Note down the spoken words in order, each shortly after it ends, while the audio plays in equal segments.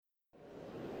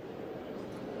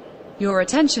Your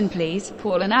attention, please.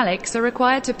 Paul and Alex are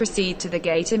required to proceed to the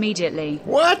gate immediately.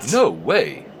 What? No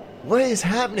way. What is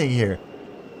happening here?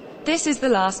 This is the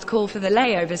last call for the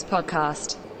Layovers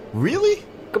podcast. Really?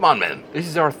 Come on, man. This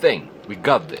is our thing. We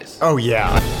got this. Oh,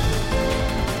 yeah.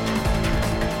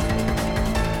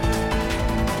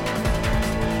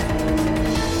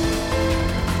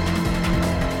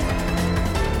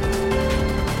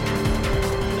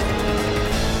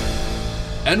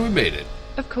 And we made it.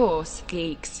 Of course,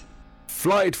 geeks.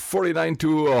 Flight 49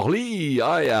 to ORY.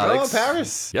 Hi, Alex. Oh,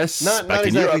 Paris. Yes, Not back in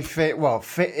exactly Europe.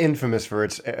 infamous for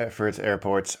its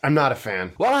airports. I'm not a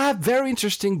fan. Well, I have very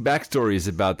interesting backstories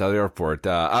about that airport.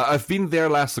 I've been there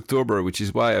last October, which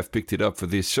is why I've picked it up for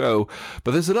this show.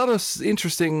 But there's a lot of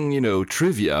interesting,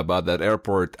 trivia about that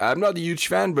airport. I'm not a huge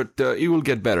fan, but it will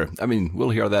get better. I mean,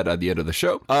 we'll hear that at the end of the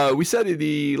show. We said in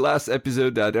the last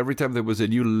episode that every time there was a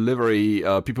new livery,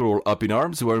 people were up in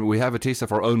arms when we have a taste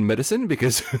of our own medicine,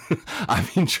 because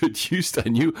I've introduced a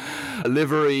new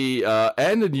livery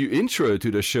and a new intro to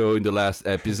the show in the last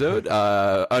episode,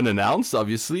 unannounced,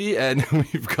 obviously, and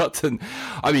we've gotten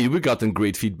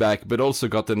great feedback, but also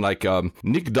gotten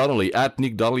Nick Donnelly, at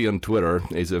Nick Donnelly on Twitter,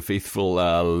 is a faithful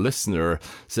listener,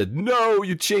 said, "No,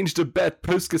 you changed the bet,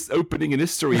 podcast opening in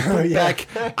history, put back,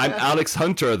 I'm Alex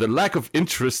Hunter, the lack of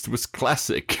interest was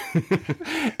classic."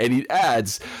 And he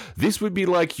adds, "This would be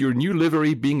like your new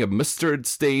livery being a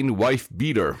mustard-stained wife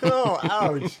beater." Oh,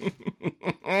 ouch.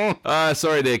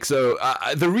 Sorry, Nick. So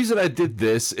the reason I did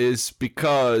this is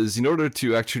because in order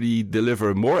to actually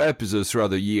deliver more episodes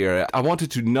throughout the year, I wanted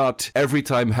to not every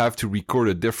time have to record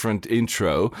a different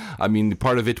intro. I mean,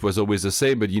 part of it was always the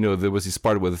same, but there was this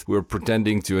part where we were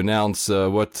pretending to announce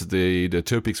what the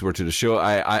topics were to the show.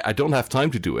 I don't have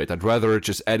time to do it. I'd rather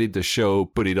just edit the show,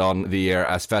 put it on the air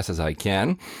as fast as I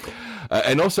can.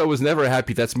 And also, I was never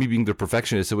happy, that's me being the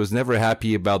perfectionist, I was never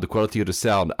happy about the quality of the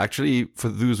sound. Actually, for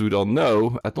those who don't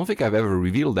know, I don't think I've ever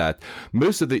revealed that,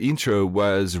 most of the intro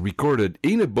was recorded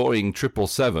in a Boeing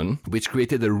 777, which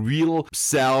created a real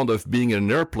sound of being in an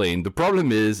airplane. The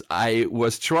problem is, I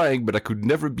was trying, but I could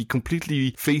never be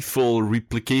completely faithful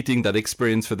replicating that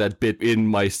experience for that bit in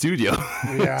my studio.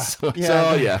 Yeah. So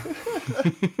yeah.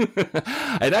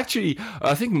 And actually,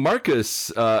 I think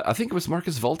it was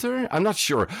Marcus Walter? I'm not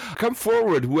sure. Come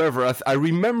forward, whoever. I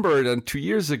remember that 2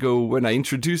 years ago when I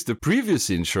introduced the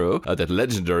previous intro, that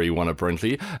legendary one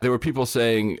apparently, there were people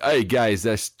saying, "Hey guys,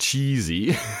 that's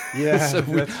cheesy." Yeah, So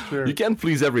that's true. You can't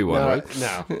please everyone, right?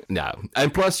 No.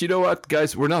 And plus, you know what,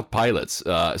 guys? We're not pilots.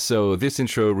 So this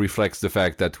intro reflects the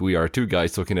fact that we are two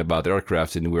guys talking about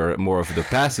aircraft and we're more of the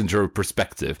passenger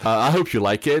perspective. I hope you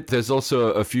like it. There's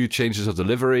also a few changes of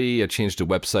delivery. I changed the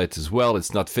website as well.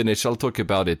 It's not finished. I'll talk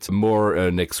about it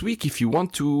more next week. If you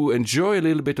want to enjoy a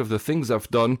little bit of the things I've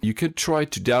done, you can try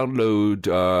to download,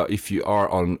 if you are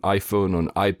on iPhone, on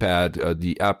iPad,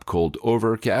 the app called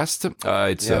Overcast.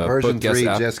 It's a version podcast 3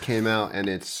 app. just came out, and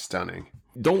it's stunning.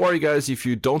 Don't worry, guys, if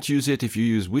you don't use it, if you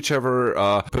use whichever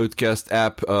podcast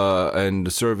app and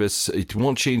service, it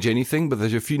won't change anything, but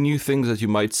there's a few new things that you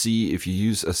might see if you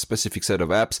use a specific set of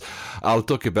apps. I'll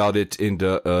talk about it in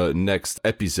the next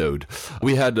episode.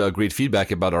 We had great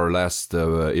feedback about our last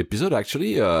episode,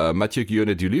 actually. Mathieu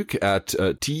Guillaume-Duluc at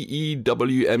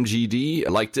TEWMGD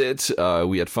liked it.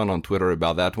 We had fun on Twitter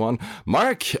about that one.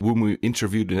 Mark, whom we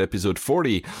interviewed in episode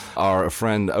 40, our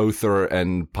friend, author,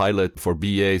 and pilot for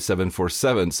BA 747,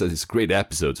 says it's a great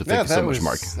episode. So thank you so much,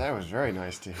 Mark. That was very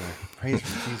nice to hear. Praise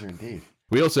from Caesar indeed.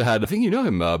 We also had, I think you know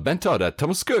him, Ben Todd at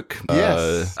Thomas Cook.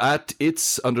 Yes. At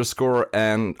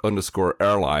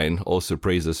its_and_airline also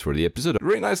praised us for the episode.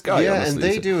 Really nice guy, Yeah, honestly. and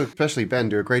they do, especially Ben,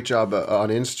 do a great job on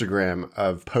Instagram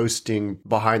of posting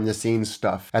behind-the-scenes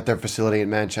stuff at their facility in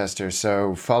Manchester.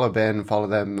 So follow Ben, follow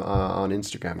them on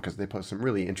Instagram, because they post some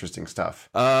really interesting stuff.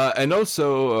 And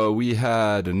also, we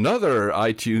had another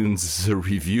iTunes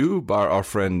review by our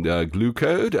friend Glue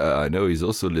Code. I know he's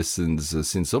also listens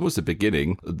since almost the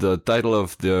beginning. The title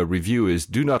of the review is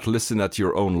 "Do Not Listen at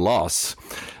Your Own Loss."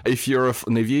 If you're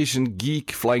an aviation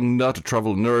geek, flying nut, a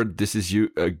travel nerd, this is your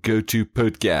go-to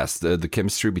podcast. The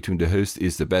chemistry between the host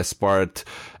is the best part,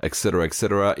 etc.,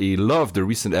 etc. He loved the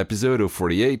recent episode of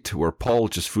 48, where Paul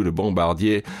just flew the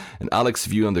Bombardier, and Alex's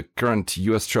view on the current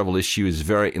U.S. travel issue is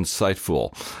very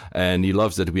insightful. And he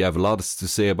loves that we have a lot to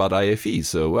say about IFE.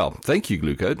 So, well, thank you,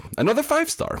 Glue Code. Another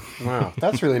 5-star. Wow,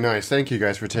 that's really nice. Thank you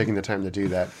guys for taking the time to do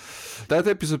that. That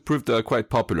episode proved quite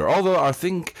popular, although I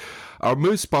think our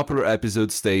most popular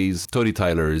episode stays Tony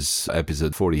Tyler's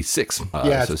episode 46.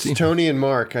 Yeah, it's Tony and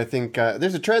Mark. I think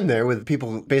there's a trend there with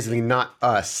people basically not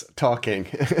us talking.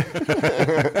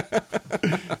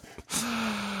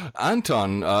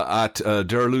 Anton at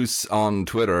Derlus on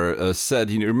Twitter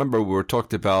said, remember we were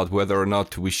talked about whether or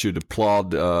not we should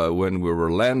applaud when we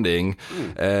were landing,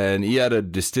 and he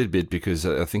added this tidbit because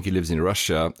I think he lives in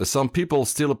Russia. Some people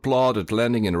still applaud at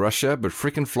landing in Russia, but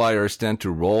freaking flyers tend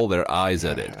to roll their eyes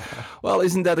at it. Well,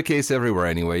 isn't that the case everywhere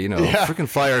anyway? Freaking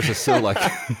flyers are so like...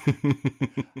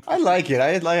 I like it.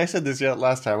 I said this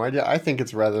last time. I think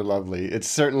it's rather lovely. It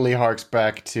certainly harks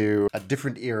back to a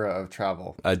different era of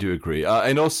travel. I do agree.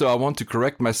 And also, I want to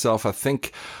correct myself. I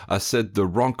think I said the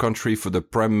wrong country for the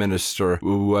prime minister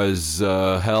who was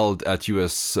held at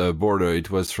U.S. border.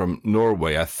 It was from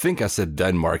Norway. I think I said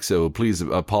Denmark, so please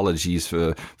apologies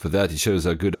for that. It shows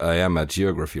how good I am at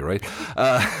geography, right?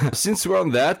 Since we're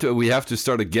on that, we have to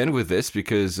start again with this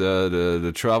because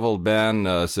the travel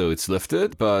ban, so it's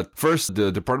lifted. But first,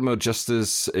 the Department of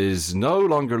Justice is no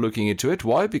longer looking into it.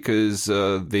 Why? Because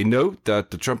they know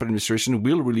that the Trump administration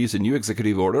will release a new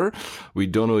executive order. We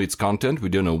don't know its content. We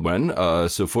don't know when.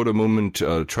 So for the moment,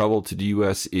 travel to the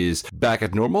U.S. is back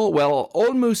at normal. Well,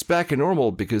 almost back at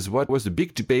normal, because what was the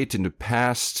big debate in the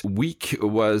past week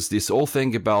was this whole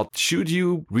thing about should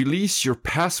you release your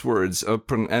passwords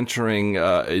upon entering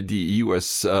the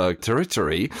U.S.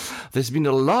 territory. There's been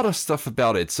a lot of stuff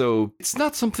about it. So it's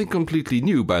not something completely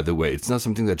new, by the way. It's not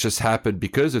something that just happened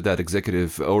because of that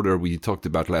executive order we talked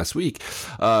about last week.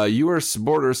 U.S.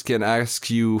 borders can ask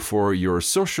you for your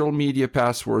social media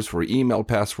passwords, for email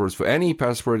passwords, for any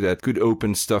password that could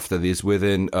open stuff that is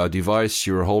within a device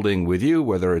you're holding with you,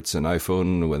 whether it's an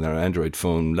iPhone, whether an Android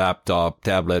phone, laptop,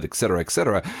 tablet, etc.,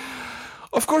 etc.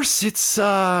 Of course, it's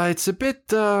a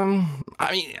bit, I'm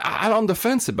on the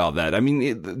fence about that.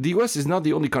 The U.S. is not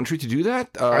the only country to do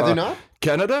that. Are they not?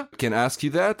 Canada can ask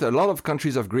you that. A lot of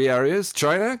countries have gray areas.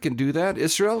 China can do that.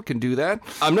 Israel can do that.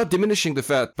 I'm not diminishing the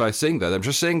fact by saying that. I'm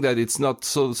just saying that it's not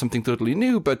something totally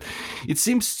new, but it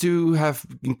seems to have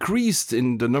increased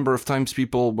in the number of times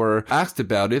people were asked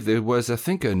about it. There was, I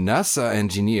think, a NASA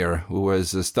engineer who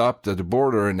was stopped at the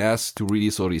border and asked to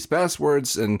release all these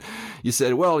passwords. And he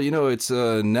said, well, it's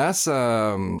a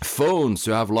NASA phones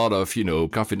to have a lot of,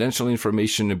 confidential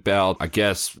information about, I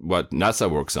guess, what NASA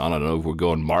works on. I don't know if we're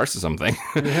going to Mars or something.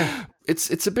 Yeah.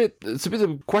 It's a bit of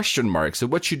a question mark. So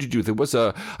what should you do? There was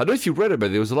I don't know if you read it,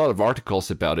 but there was a lot of articles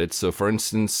about it. So for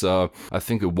instance, I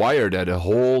think Wired had a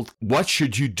whole, what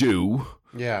should you do?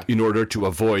 Yeah. In order to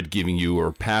avoid giving you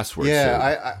your password.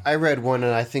 Yeah, I read one,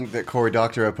 and I think that Cory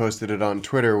Doctorow posted it on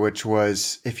Twitter, which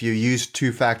was if you use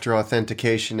two-factor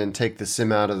authentication and take the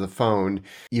SIM out of the phone,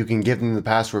 you can give them the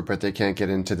password, but they can't get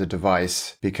into the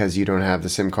device because you don't have the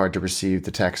SIM card to receive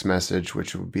the text message,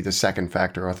 which would be the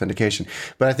second-factor authentication.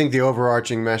 But I think the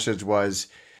overarching message was,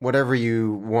 whatever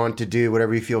you want to do,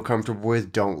 whatever you feel comfortable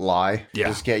with, don't lie. Yeah.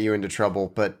 Just get you into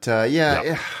trouble. But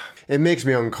it makes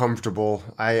me uncomfortable.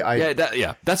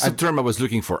 That's the term I was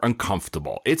looking for,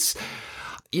 uncomfortable. It's,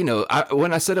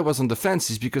 when I said I was on the fence,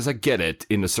 is because I get it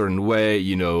in a certain way.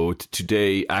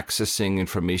 Today, accessing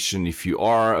information, if you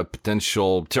are a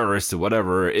potential terrorist or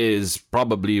whatever, is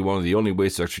probably one of the only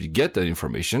ways to actually get that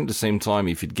information. At the same time,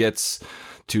 if it gets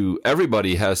to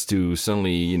everybody has to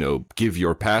suddenly, give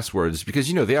your passwords because,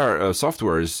 they are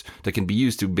softwares that can be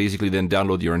used to basically then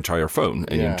download your entire phone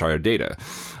and your entire data.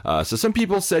 So some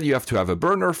people said you have to have a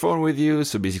burner phone with you,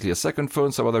 so basically a second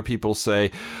phone. Some other people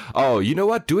say, oh, you know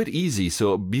what, do it easy.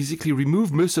 So basically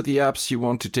remove most of the apps you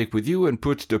want to take with you and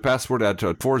put the password at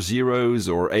 4 zeros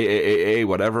or AAAA,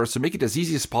 whatever. So make it as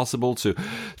easy as possible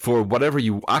for whatever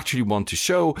you actually want to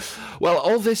show. Well,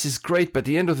 all this is great, but at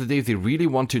the end of the day, if they really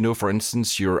want to know, for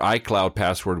instance, your iCloud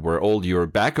password where all your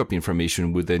backup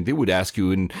information would then, they would ask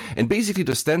you, and basically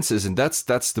the stances, and that's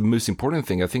the most important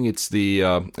thing. I think it's the,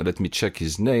 let me check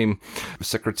his name,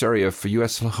 Secretary of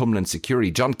U.S. Homeland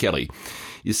Security, John Kelly.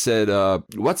 He said,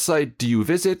 what site do you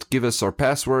visit? Give us our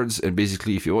passwords. And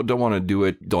basically, if you don't want to do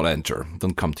it, don't enter.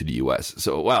 Don't come to the U.S.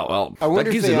 So, well, I wonder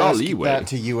that gives if they a lot of ask leeway. That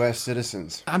to U.S.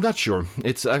 citizens. I'm not sure.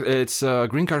 It's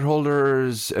green card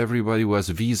holders, everybody who has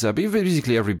a visa,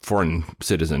 basically every foreign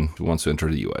citizen who wants to enter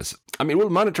the U.S.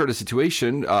 We'll monitor the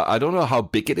situation. I don't know how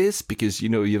big it is because,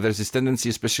 there's this tendency,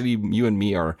 especially you and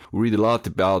me read a lot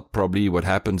about probably what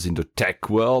happens in the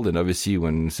tech world. And obviously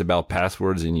when it's about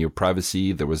passwords and your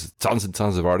privacy, there was tons and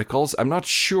tons of articles. I'm not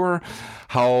sure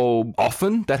how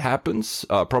often that happens.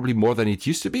 Probably more than it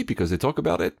used to be because they talk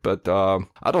about it. But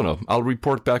I don't know. I'll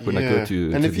report back when I go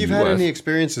to And if the you've US. had any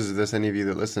experiences of this, any of you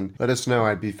that listen, let us know.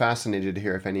 I'd be fascinated to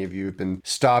hear if any of you have been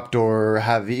stopped or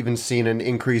have even seen an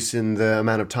increase in the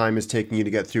amount of time it's taking you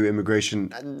to get through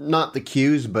immigration. Not the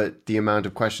queues, but the amount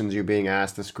of questions you're being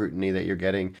asked, the scrutiny that you're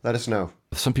getting. Let us know.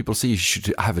 Some people say you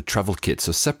should have a travel kit,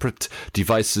 so separate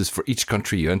devices for each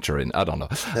country you enter in. I don't know.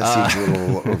 That seems a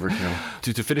little overkill.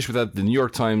 To finish with that, the New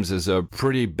York Times has a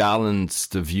pretty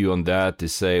balanced view on that. They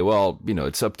say, well,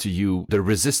 it's up to you. The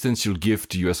resistance you'll give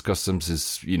to U.S. Customs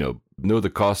is, know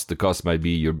the cost. The cost might be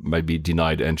you might be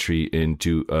denied entry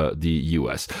into the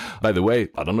US. By the way,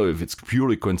 I don't know if it's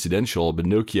purely coincidental, but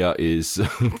Nokia is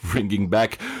bringing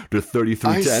back the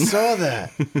 3310. I saw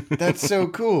that. That's so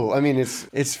cool. I mean,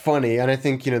 it's funny, and I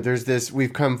think there's this.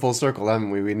 We've come full circle,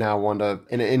 haven't we? We now want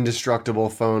an indestructible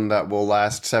phone that will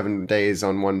last 7 days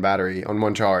on one battery, on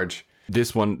one charge.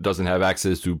 This one doesn't have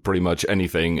access to pretty much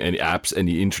anything, any apps,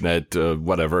 any internet,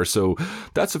 whatever. So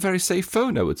that's a very safe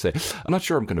phone, I would say. I'm not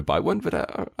sure I'm going to buy one, but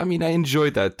I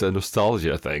enjoyed that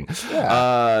nostalgia thing.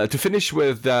 Yeah. To finish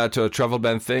with that travel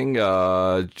ban thing,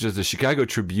 just the Chicago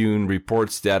Tribune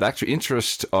reports that actually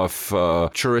interest of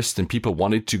tourists and people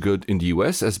wanting to go in the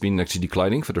US has been actually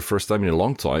declining for the first time in a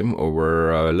long time, or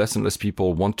where less and less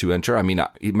people want to enter.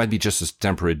 It might be just a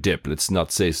temporary dip. Let's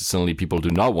not say suddenly people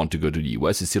do not want to go to the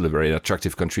US. It's still a very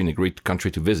attractive country and a great country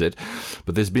to visit,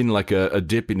 but there's been like a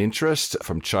dip in interest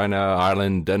from China,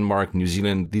 Ireland, Denmark, New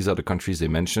Zealand. These are the countries they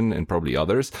mention, and probably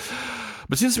others.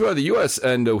 But since we are the US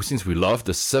and since we love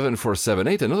the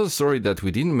 7478, another story that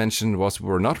we didn't mention was we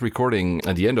were not recording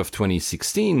at the end of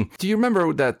 2016. Do you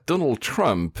remember that Donald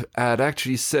Trump had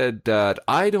actually said that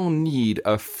I don't need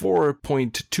a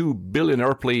 4.2 billion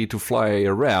airplane to fly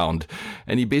around,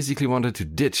 and he basically wanted to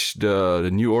ditch the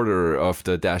new order of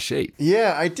the Dash 8.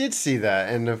 Yeah, I did see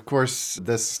that. And of course,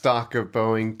 the stock of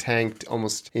Boeing tanked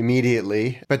almost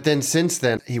immediately. But then since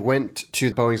then, he went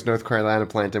to Boeing's North Carolina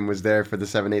plant and was there for the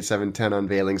 787-10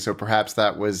 unveiling. So perhaps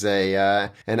that was an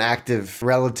active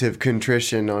relative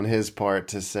contrition on his part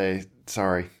to say,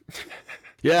 sorry.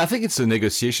 Yeah, I think it's a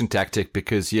negotiation tactic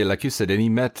because, like you said, and he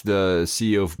met the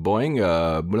CEO of Boeing,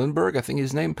 Muhlenberg, I think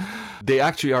his name. They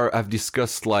actually have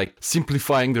discussed like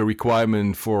simplifying the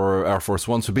requirement for Air Force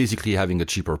One, so basically having a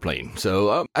cheaper plane.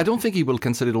 So I don't think he will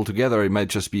cancel it altogether. It might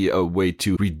just be a way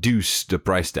to reduce the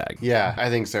price tag. Yeah,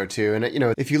 I think so too. And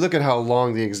if you look at how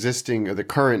long the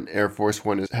current Air Force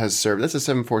One has served, that's a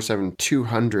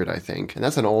 747-200, I think, and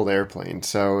that's an old airplane.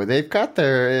 So they've got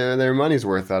their money's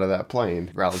worth out of that plane,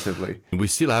 relatively.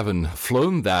 We still haven't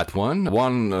flown that one.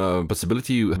 One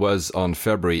possibility was on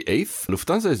February 8th.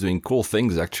 Lufthansa is doing cool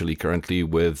things actually currently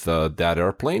with that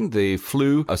airplane. They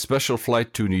flew a special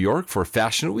flight to New York for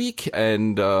Fashion Week,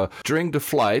 and during the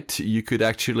flight you could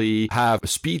actually have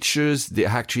speeches. They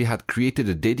actually had created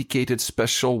a dedicated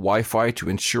special Wi-Fi to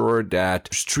ensure that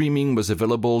streaming was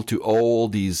available to all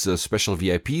these special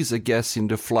VIPs, I guess, in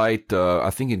the flight. I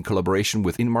think in collaboration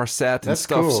with Inmarsat and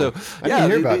stuff. Cool. So I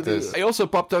didn't hear about this. I also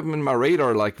popped up in my radar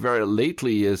like very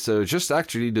lately, so just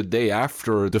actually the day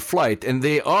after the flight, and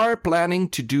they are planning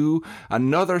to do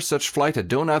another such flight. I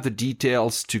don't have the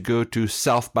details, to go to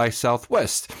South by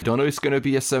Southwest. Don't know if it's going to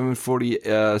be a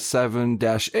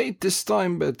 747-8 this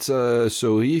time, but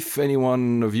so if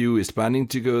anyone of you is planning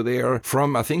to go there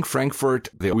from, I think, Frankfurt,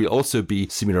 there will also be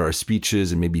similar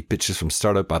speeches and maybe pitches from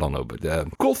startup. I don't know, but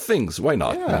cool things. Why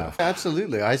not? Yeah,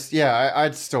 absolutely.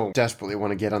 I'd still desperately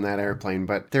want to get on that airplane,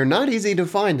 but they're not easy to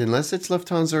find unless it's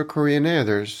Lufthansa or Korean Air.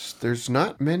 There's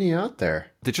not many out there.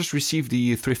 They just received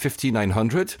the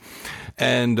 350-900,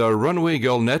 and Runway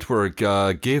Girl Network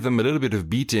gave them a little bit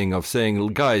of beating of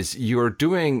saying, guys, you're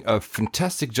doing a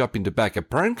fantastic job in the back.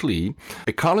 Apparently,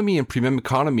 economy and premium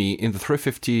economy in the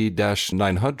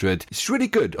 350-900 is really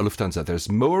good at Lufthansa.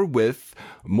 There's more width,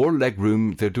 more leg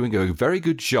room. They're doing a very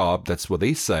good job. That's what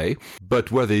they say.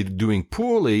 But where they're doing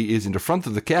poorly is in the front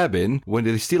of the cabin, when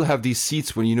they still have these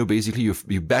seats when, basically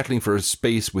you're battling for a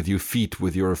space with your feet,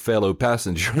 with your fellow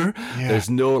passenger. Yeah.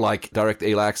 There's no like direct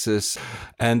aisle access,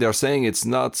 and they're saying it's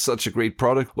not such a great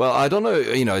product. Well, I don't know,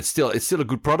 it's still a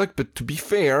good product, but to be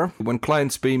fair, when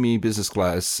clients pay me business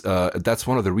class, that's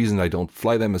one of the reasons I don't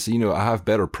fly them. Is I have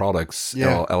better products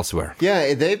elsewhere.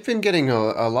 Yeah, they've been getting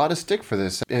a lot of stick for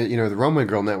this. The Runway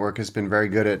Girl Network has been very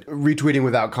good at retweeting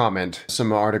without comment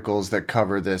some articles that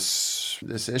cover this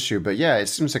issue. But yeah, it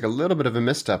seems like a little bit of a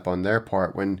misstep on their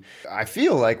part, when I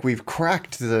feel like we've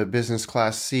cracked the business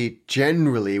class seat.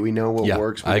 Generally, we know what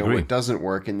works, we know what doesn't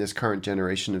work in this current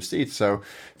generation of seats. So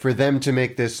for them to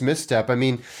make this misstep,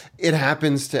 it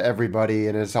happens to everybody,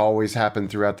 and it's always happened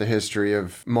throughout the history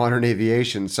of modern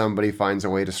aviation. Somebody finds a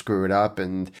way to screw it up,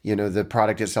 and the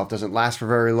product itself doesn't last for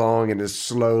very long and is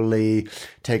slowly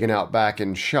taken out back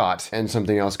and shot, and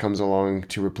something else comes along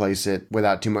to replace it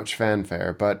without too much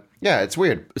fanfare. But Yeah, it's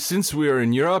weird. Since we are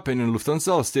in Europe and in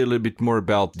Lufthansa, I'll say a little bit more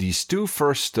about these two.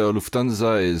 First,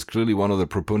 Lufthansa is clearly one of the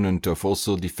proponents of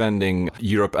also defending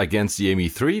Europe against the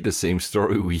ME3, the same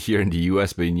story we hear in the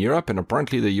US but in Europe. And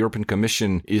apparently the European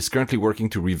Commission is currently working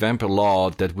to revamp a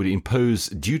law that would impose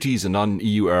duties on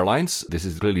non-EU airlines. This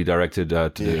is clearly directed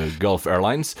at the Gulf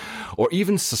Airlines, or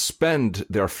even suspend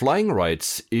their flying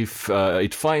rights if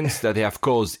it finds that they have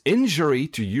caused injury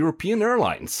to European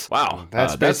airlines. Wow.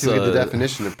 That's basically the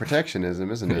definition of protectionism,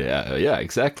 isn't it? Yeah,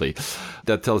 exactly.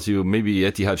 That tells you maybe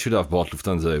Etihad should have bought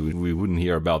Lufthansa. We wouldn't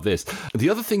hear about this. The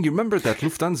other thing, you remember that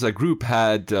Lufthansa Group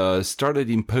had started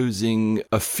imposing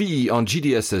a fee on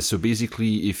GDSs. So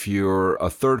basically, if you're a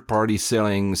third party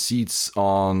selling seats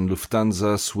on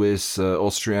Lufthansa, Swiss,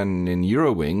 Austrian, and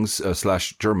Eurowings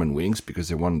 / German wings, because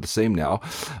they're one and the same now,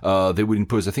 they would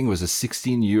impose, I think it was a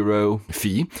 €16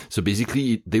 fee. So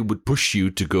basically, they would push you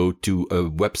to go to a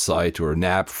website or an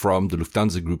app from the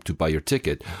Lufthansa Group to buy your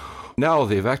ticket. Now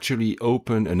they've actually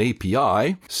opened an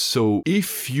API. So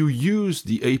if you use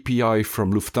the API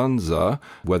from Lufthansa,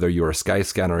 whether you're a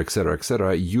Skyscanner,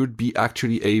 etc., you'd be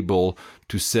actually able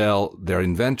to sell their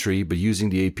inventory, but using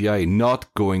the API, not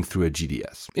going through a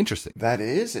GDS. Interesting. That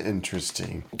is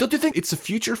interesting. Don't you think it's a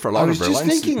future for a lot of airlines? I was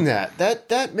just thinking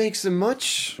that makes a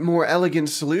much more elegant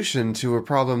solution to a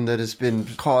problem that has been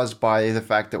caused by the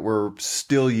fact that we're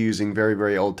still using very,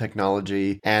 very old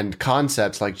technology and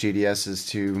concepts like GDSs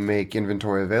to make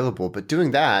inventory available. But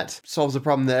doing that solves a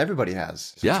problem that everybody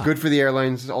has. So it's good for the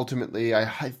airlines, ultimately.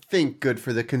 I think good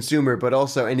for the consumer, but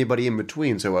also anybody in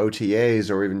between. So OTAs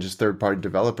or even just third-party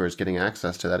developers getting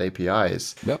access to that API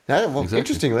is exactly.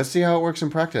 Interesting. Let's see how it works in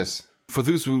practice. For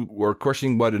those who were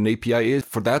questioning what an API is,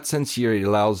 for that sense here, it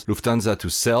allows Lufthansa to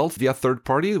sell via third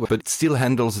party, but it still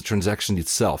handles the transaction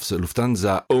itself. So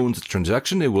Lufthansa owns the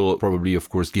transaction. It will probably, of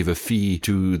course, give a fee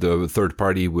to the third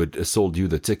party who had sold you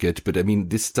the ticket. But I mean,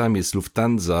 this time it's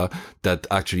Lufthansa that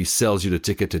actually sells you the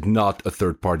ticket and not a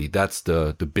third party. That's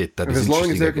the bit that is interesting. As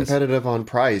long as they're competitive on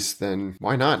price, then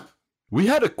why not? We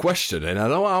had a question, and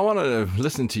I want to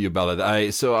listen to you about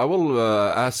it. So I will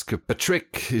ask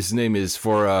Patrick, his name is,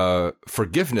 for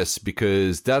forgiveness,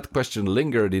 because that question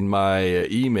lingered in my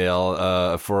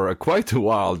email for quite a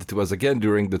while. It was, again,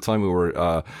 during the time we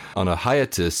were on a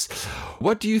hiatus.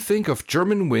 What do you think of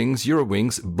Germanwings,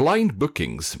 Eurowings, blind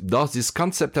bookings? Does this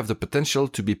concept have the potential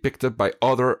to be picked up by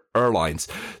other airlines?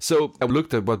 So I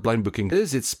looked at what blind booking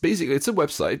is. It's basically, it's a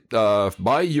website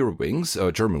by Eurowings,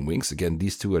 Germanwings. Again,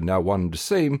 these two are now one the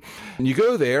same. And you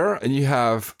go there and you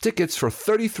have tickets for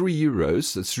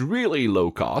 €33. It's really low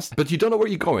cost, but you don't know where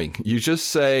you're going. You just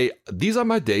say, these are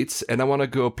my dates and I want to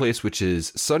go a place which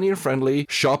is sunny and friendly,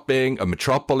 shopping, a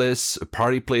metropolis, a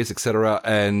party place, etc.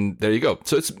 And there you go.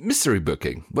 So it's mystery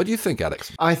booking. What do you think,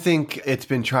 Alex? I think it's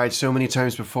been tried so many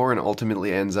times before and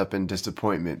ultimately ends up in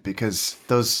disappointment because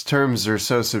those terms are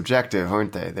so subjective,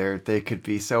 aren't they? They could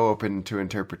be so open to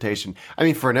interpretation. I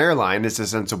mean, for an airline, it's a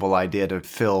sensible idea to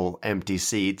fill empty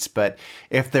seats, but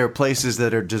if there are places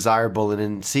that are desirable and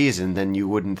in season, then you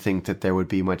wouldn't think that there would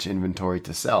be much inventory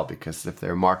to sell, because if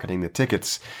they're marketing the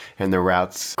tickets and the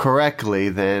routes correctly,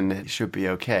 then it should be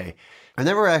okay. I've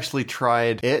never actually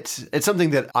tried it. It's something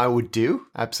that I would do,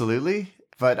 absolutely.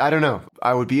 But I don't know.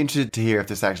 I would be interested to hear if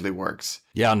this actually works.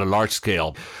 Yeah, on a large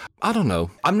scale. I don't know.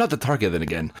 I'm not the target then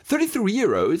again.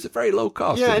 €33 is a very low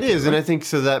cost. Yeah, it is. Right? And I think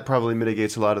so that probably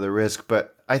mitigates a lot of the risk.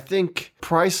 But I think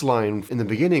Priceline in the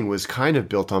beginning was kind of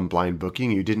built on blind booking.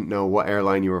 You didn't know what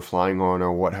airline you were flying on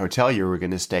or what hotel you were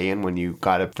going to stay in when you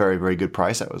got a very, very good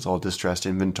price. That was all distressed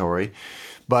inventory.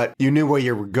 But you knew where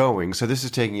you were going. So this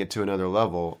is taking it to another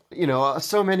level. You know,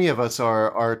 so many of us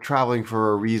are traveling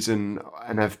for a reason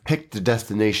and have picked the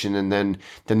destination. And then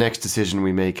the next decision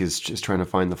we make is just trying to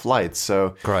find the flights.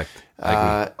 So correct.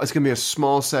 It's going to be a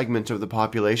small segment of the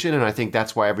population. And I think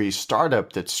that's why every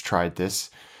startup that's tried this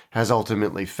has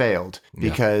ultimately failed,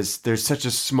 because there's such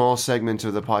a small segment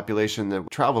of the population that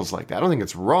travels like that. I don't think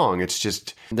it's wrong. It's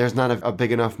just there's not a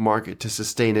big enough market to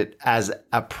sustain it as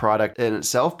a product in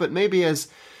itself, but maybe as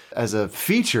a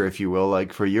feature, if you will,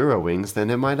 like for Eurowings, then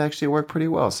it might actually work pretty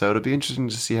well. So it'll be interesting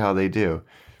to see how they do.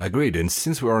 Agreed. And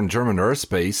since we're on German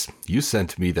airspace, you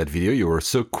sent me that video. You were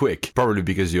so quick, probably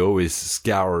because you always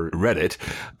scour Reddit,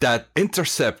 that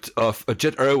intercept of a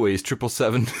Jet Airways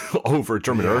 777 over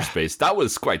German airspace. That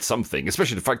was quite something,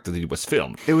 especially the fact that it was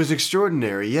filmed. It was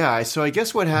extraordinary, yeah. So I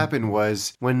guess what happened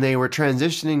was when they were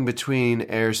transitioning between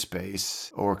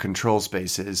airspace or control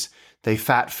spaces, they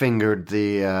fat-fingered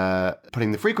the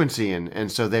putting the frequency in.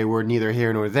 And so they were neither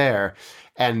here nor there.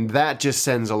 And that just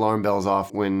sends alarm bells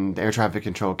off when air traffic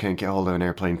control can't get hold of an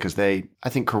airplane, because they, I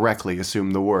think, correctly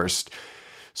assume the worst.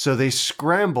 So they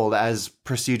scrambled, as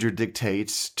procedure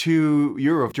dictates, two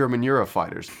German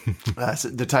Eurofighters,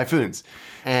 the Typhoons.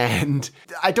 And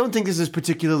I don't think this is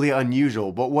particularly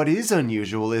unusual, but what is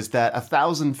unusual is that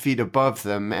 1,000 feet above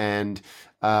them and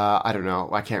I don't know,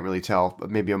 I can't really tell, but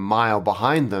maybe a mile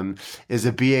behind them is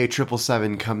a BA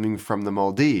 777 coming from the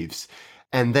Maldives.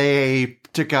 And they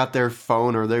took out their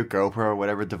phone or their GoPro or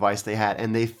whatever device they had,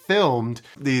 and they filmed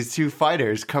these two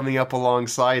fighters coming up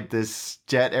alongside this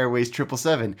Jet Airways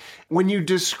 777. When you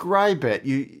describe it,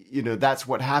 you know, that's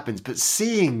what happens. But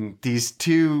seeing these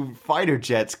two fighter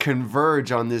jets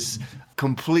converge on this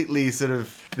completely sort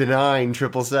of benign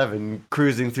 777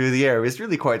 cruising through the air is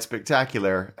really quite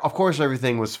spectacular. Of course,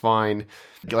 everything was fine.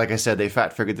 Like I said, they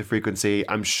figured the frequency.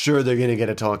 I'm sure they're going to get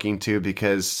a talking to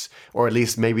because, or at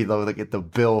least maybe they'll get the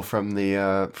bill from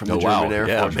the German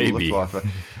Air Force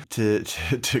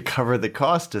to cover the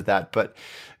cost of that. But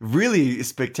really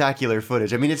spectacular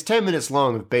footage. I mean, it's 10 minutes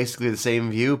long of basically the same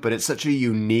view, but it's such a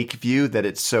unique view that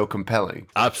it's so compelling.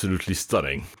 Absolutely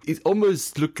stunning. It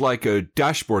almost looked like a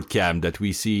dashboard cam that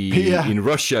we see in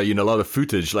Russia, you know, a lot of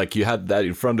footage. Like you had that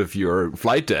in front of your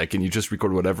flight deck and you just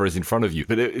record whatever is in front of you.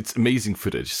 But it's amazing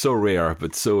footage. So rare,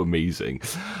 but so amazing.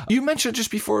 You mentioned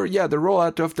just before, the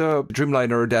rollout of the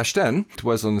Dreamliner Dash 10. It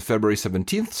was on February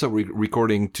 17th. So we're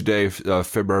recording today,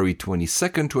 February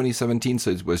 22nd, 2017.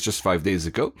 So it was just 5 days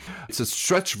ago. It's a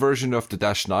stretch version of the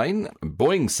Dash 9.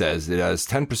 Boeing says it has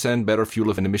 10% better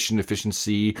fuel and emission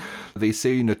efficiency. They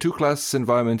say in a two-class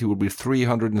environment, it will be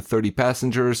 330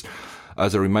 passengers.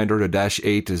 As a reminder, the Dash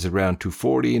 8 is around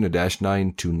 240 and the Dash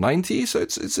 9 290. So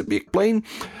it's a big plane.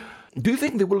 Do you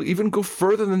think they will even go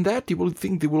further than that? Do you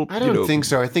think they will? I don't think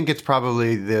so. I think it's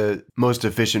probably the most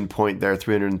efficient point there,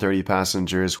 330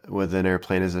 passengers with an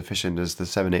airplane as efficient as the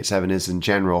 787 is in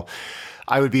general.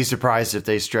 I would be surprised if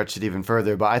they stretched it even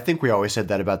further, but I think we always said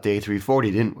that about the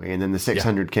A340, didn't we? And then the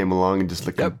 600 came along and just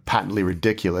looked patently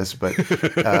ridiculous, but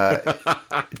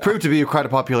it proved to be quite a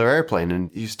popular airplane,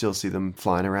 and you still see them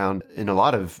flying around in a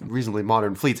lot of reasonably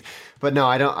modern fleets. But no,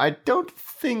 I don't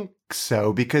think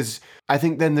so, because I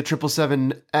think then the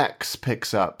 777X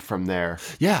picks up from there.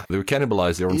 Yeah, they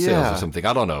cannibalize their own sales or something.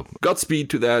 I don't know. Godspeed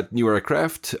to that new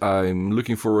aircraft. I'm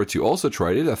looking forward to also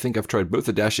try it. I think I've tried both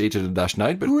the Dash 8 and the Dash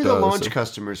 9. But who are the launch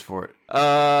customers for it?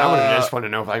 I just want to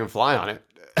know if I can fly on it.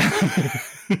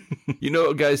 You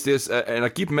know, guys, this, and I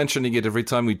keep mentioning it every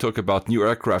time we talk about new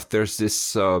aircraft, there's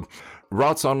this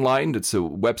Routes Online. That's a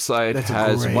website. That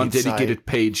has one dedicated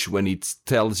page when it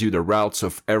tells you the routes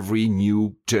of every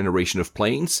new generation of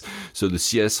planes. So the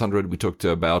CS-100 we talked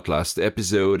about last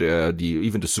episode,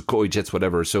 even the Sukhoi jets,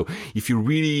 whatever. So if you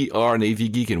really are an AV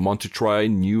geek and want to try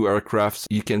new aircrafts,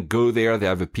 you can go there. They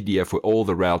have a PDF with all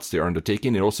the routes they're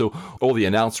undertaking and also all the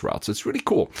announced routes. It's really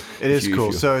cool. It is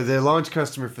cool. So the launch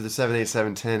customer for the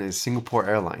 787-10 is Singapore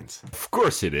Airlines. Of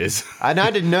course it is. And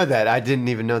I didn't know that. I didn't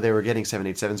even know they were getting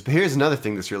 787s. But here's another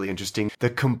thing that's really interesting. The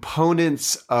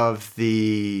components of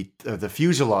the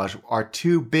fuselage are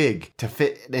too big to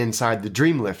fit inside the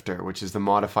Dreamlifter, which is the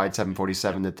modified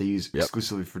 747 that they use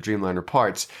exclusively for Dreamliner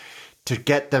parts, to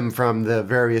get them from the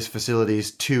various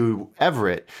facilities to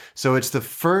Everett. So it's the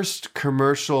first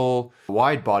commercial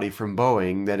wide body from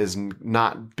Boeing that is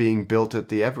not being built at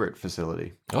the Everett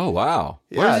facility. Oh, wow.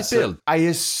 Where is it built? I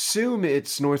assume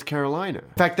it's North Carolina.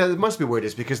 In fact, that must be where it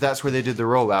is because that's where they did the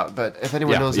rollout. But if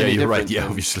anyone knows any different... Yeah, you're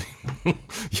right. Yeah, obviously.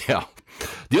 Yeah.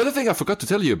 The other thing I forgot to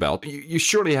tell you about, you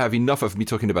surely have enough of me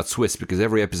talking about Swiss because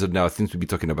every episode now seems to be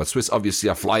talking about Swiss. Obviously,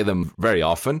 I fly them very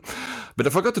often. But I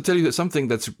forgot to tell you that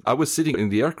something I was sitting in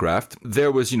the aircraft.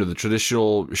 There was, the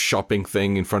traditional shopping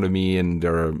thing in front of me and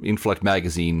their in-flight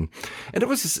magazine. And there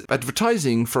was this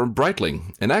advertising from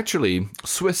Breitling. And actually,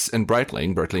 Swiss and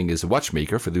Breitling is a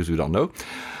watchmaker, for those who don't know,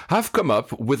 have come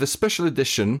up with a special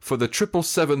edition for the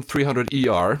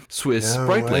 777-300ER Swiss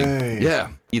Breitling. Way. Yeah.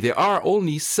 There are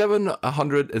only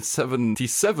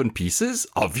 777 pieces,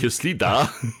 obviously, duh.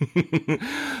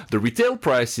 The retail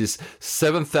price is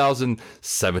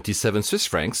 7,077 Swiss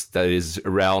francs. That is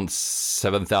around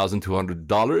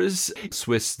 $7,200.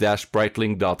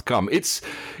 Swiss-Breitling.com.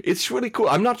 It's really cool.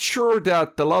 I'm not sure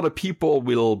that a lot of people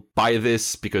will buy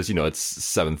this because, it's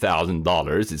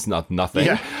 $7,000. It's not nothing.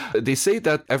 Yeah. They say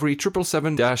that every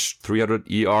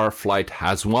 777-300ER flight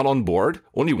has one on board,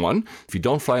 only one. If you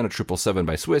don't fly on a 777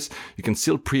 by Swiss, you can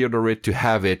still pre-order it to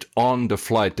have it on the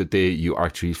flight the day you are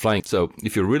actually flying. So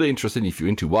if you're really interested, if you're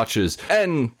into watches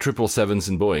and 777s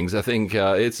and Boeings, I think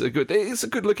it's a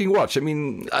good looking watch. I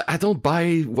mean, I don't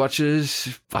buy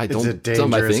watches. It's a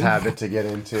dangerous habit to get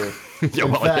into. Yeah,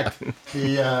 In well, fact,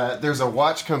 there's a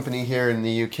watch company here in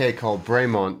the UK called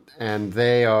Bremont, and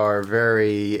they are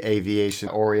very aviation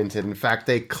oriented. In fact,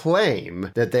 they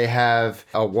claim that they have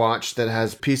a watch that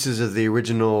has pieces of the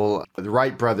original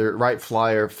Wright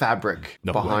Flyer fabric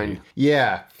behind. way.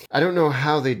 Yeah. I don't know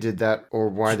how they did that or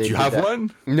why they did that. Do you have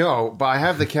one? No, but I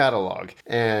have the catalog,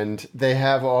 and they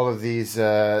have all of these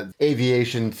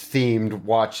aviation-themed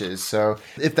watches. So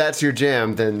if that's your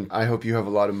jam, then I hope you have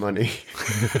a lot of money.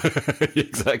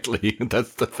 Exactly.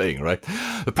 That's the thing, right?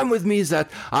 The problem with me is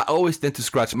that I always tend to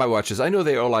scratch my watches. I know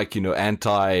they are like,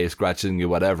 anti-scratching or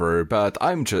whatever, but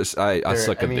I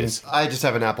suck at this. I just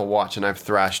have an Apple Watch, and I've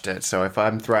thrashed it. So if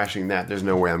I'm thrashing that, there's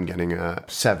no way I'm getting a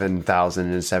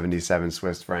 7,077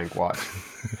 Swiss franc watch.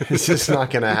 It's just not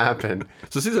going to happen.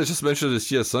 So since I just mentioned the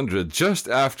CS100, just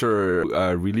after I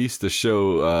released the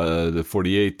show, the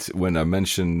 48, when I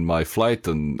mentioned my flight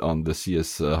on the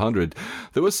CS100,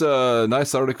 there was a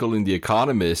nice article in The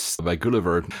Economist by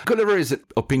Gulliver. Gulliver is an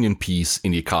opinion piece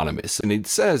in The Economist, and it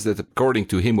says that according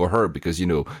to him or her, because,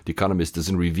 The Economist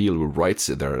doesn't reveal who writes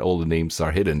it there, all the names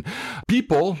are hidden,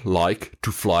 people like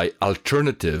to fly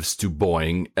alternatives to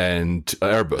Boeing and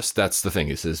Airbus. That's the thing.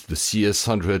 It says the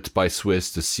CS100 by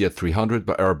Swiss, the CS300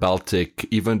 by Air Baltic,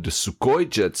 even the Sukhoi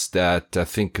jets that I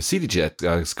think CityJet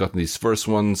has gotten these first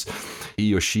ones.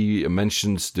 He or she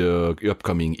mentions the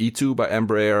upcoming E2 by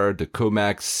Embraer, the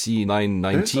Comac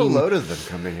C919. There's a load of them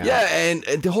coming out. Yeah, and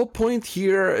the whole point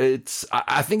here,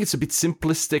 I think it's a bit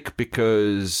simplistic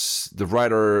because the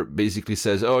writer basically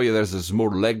says, oh yeah, there's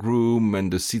more leg room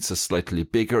and the seats are slightly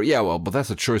bigger. Yeah, well, but that's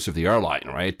a choice of the airline,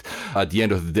 right? At the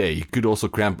end of the day, you could also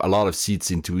cramp a lot of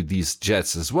seats into these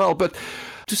jets as well, but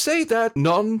to say that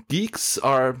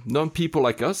non-people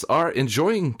like us are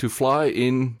enjoying to fly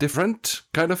in different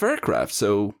kind of aircraft.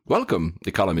 So welcome,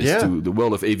 Economist, to the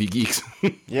world of AV geeks.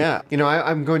 Yeah.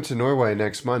 I'm going to Norway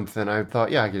next month, and I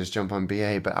thought, I could just jump on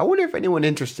BA, but I wonder if anyone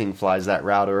interesting flies that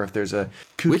route or if there's a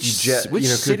kooky jet. Which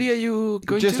city are you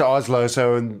going to? Just Oslo.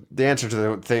 So the answer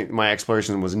to my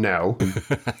exploration was no.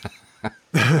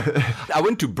 I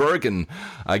went to Bergen.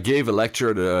 I gave a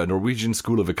lecture at the Norwegian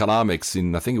School of Economics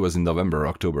I think it was in November,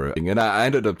 October. And I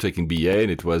ended up taking BA,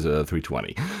 and it was a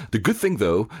 320. The good thing,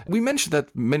 though, we mentioned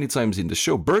that many times in the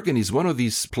show, Bergen is one of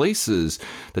these places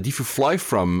that if you fly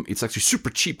from, it's actually super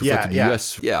cheap to fly to the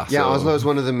US. Yeah, Oslo is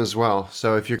one of them as well.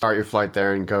 So if you start your flight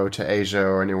there and go to Asia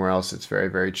or anywhere else, it's very,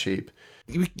 very cheap.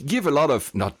 We give a lot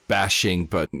of, not bashing,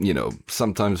 but,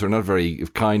 sometimes we're not very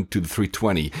kind to the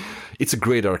 320. It's a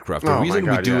great aircraft. The reason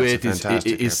we do it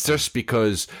is just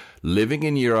because living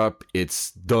in Europe,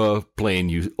 it's the plane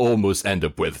you almost end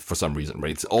up with for some reason,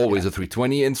 right? It's always a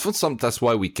 320, and for some, that's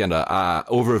why we kind of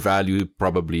overvalue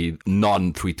probably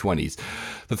non-320s.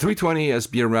 The 320 has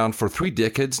been around for 3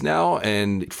 decades now,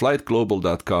 and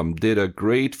FlightGlobal.com did a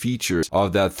great feature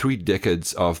of that 3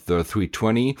 decades of the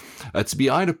 320. It's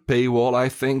behind a paywall, I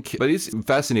think, but it's a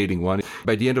fascinating one.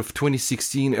 By the end of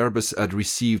 2016, Airbus had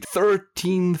received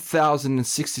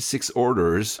 13,066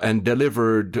 orders and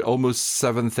delivered almost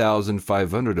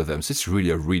 7,500 of them. So it's really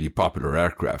a really popular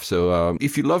aircraft. So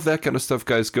if you love that kind of stuff,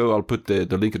 guys, I'll put the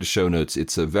link in the show notes.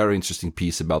 It's a very interesting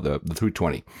piece about the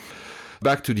 320.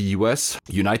 Back to the US,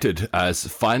 United has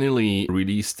finally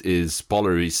released its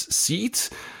Polaris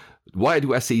seat. Why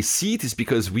do I say seat? Is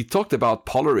because we talked about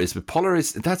Polaris, but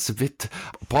Polaris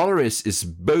is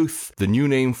both the new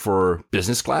name for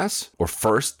business class or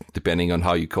first, depending on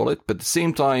how you call it, but at the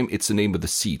same time, it's the name of the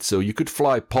seat. So you could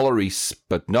fly Polaris,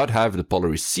 but not have the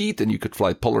Polaris seat, and you could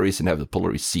fly Polaris and have the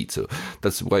Polaris seat. So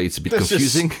that's why it's a bit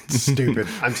confusing. Stupid.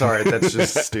 I'm sorry. That's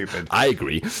just stupid. I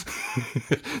agree.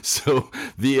 So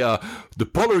the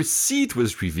Polaris seat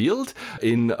was revealed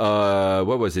in,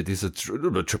 what was it? It's a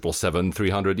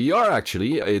 777-300ER.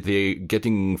 Actually, they're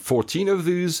getting 14 of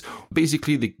these.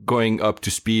 Basically, they're going up to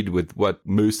speed with what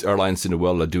most airlines in the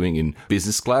world are doing in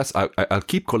business class. I'll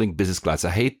keep calling business class.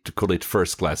 I hate to call it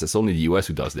first class. It's only the US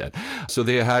who does that. So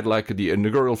they had like the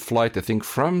inaugural flight, I think,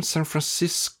 from San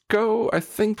Francisco, I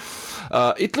think.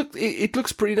 It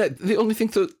looks pretty nice. The only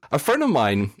thing a friend of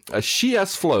mine, she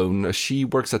has flown. She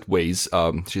works at Waze.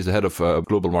 She's the head of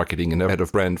global marketing and head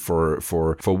of brand for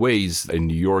Waze in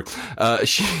New York.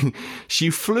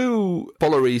 She flew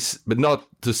Polaris, but not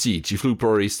the seat. She flew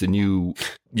Polaris, the new,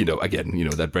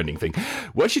 that branding thing.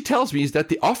 What she tells me is that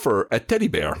they offer a teddy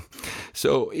bear.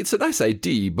 So it's a nice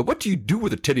idea, but what do you do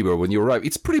with a teddy bear when you arrive?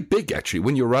 It's pretty big, actually,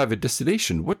 when you arrive at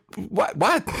destination. What?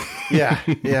 Yeah,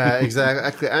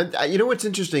 exactly. And what's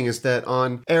interesting is that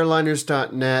on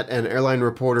airliners.net and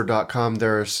airlinereporter.com,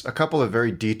 there's a couple of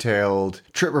very detailed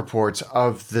trip reports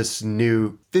of this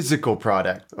new physical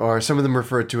product, or some of them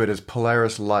refer to it as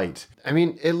Polaris Light. I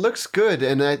mean, it looks good,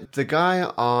 and the guy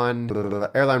on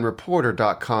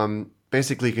airlinereporter.com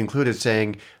basically concluded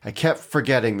saying, I kept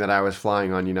forgetting that I was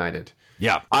flying on United.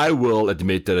 Yeah, I will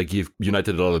admit that I give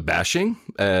United a lot of bashing.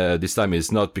 This time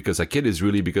it's not because I kid, it's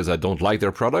really because I don't like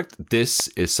their product. This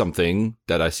is something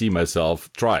that I see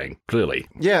myself trying, clearly.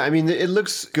 Yeah, I mean, it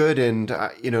looks good, and,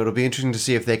 it'll be interesting to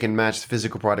see if they can match the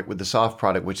physical product with the soft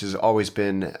product, which has always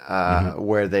been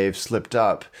where they've slipped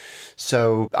up.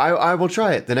 So I will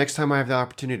try it. The next time I have the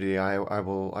opportunity, I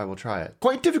will try it.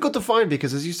 Quite difficult to find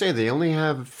because, as you say, they only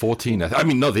have 14. I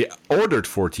mean, no, they ordered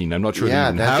 14. I'm not sure they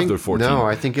even have their 14. No,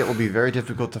 I think it will be very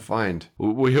difficult to find.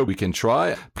 We hope we can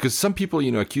try, because some people,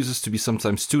 accuse us to be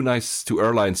sometimes too nice to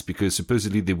airlines because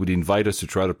supposedly they would invite us to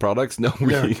try the products. No,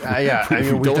 we've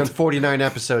done 49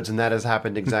 episodes, and that has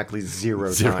happened exactly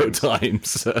zero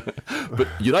times. But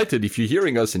United, if you're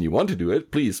hearing us and you want to do it,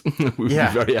 please, we'd be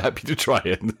very happy to try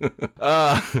it.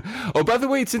 By the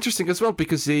way, it's interesting as well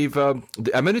because they've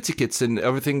the amenity kits and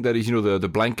everything that is, the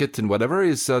blanket and whatever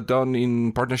is done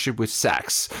in partnership with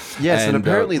Saks. Yes, and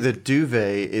apparently the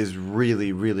duvet is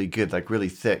really, really good, like really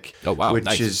thick. Oh, wow. Which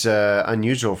nice. is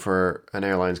unusual for an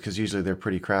airlines because usually they're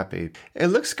pretty crappy. It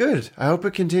looks good. I hope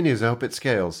it continues. I hope it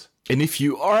scales. And if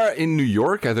you are in New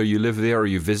York, either you live there or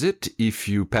you visit, if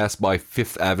you pass by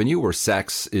Fifth Avenue where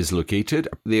Saks is located,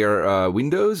 their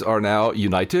windows are now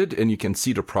United and you can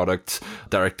see the product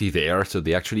directly there. So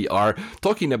they actually are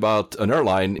talking about an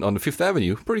airline on the Fifth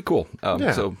Avenue. Pretty cool.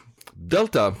 So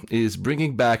Delta is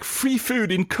bringing back free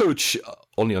food in coach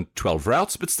only on 12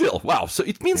 routes, but still, wow. So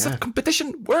it means that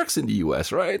competition works in the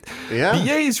US, right? Yeah.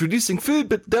 BA is reducing food,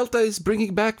 but Delta is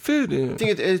bringing back food. I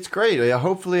think it's great.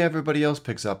 Hopefully everybody else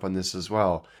picks up on this as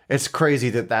well. It's crazy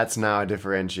that that's now a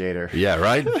differentiator. Yeah,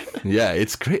 right? Yeah,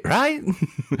 it's great, right?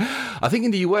 I think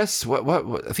in the US,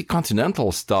 I think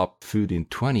Continental stopped food in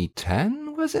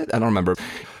 2010, was it? I don't remember.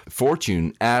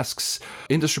 Fortune asks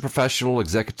industry professional,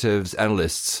 executives,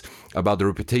 analysts about the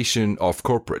reputation of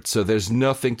corporate. So there's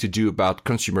nothing to do about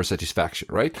consumer satisfaction,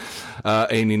 right?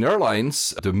 And in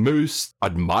airlines, the most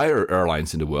admired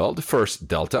airlines in the world, first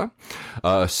Delta,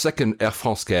 second Air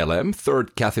France KLM,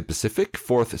 third Cathay Pacific,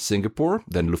 fourth Singapore,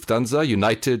 then Lufthansa,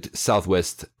 United,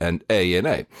 Southwest, and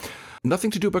ANA.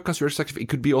 Nothing to do about consumer satisfaction. It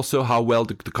could be also how well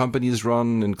the company is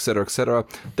run, and et cetera, et cetera.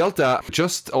 Delta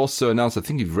just also announced, I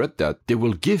think you've read that, they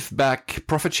will give back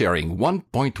profit sharing,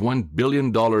 $1.1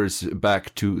 billion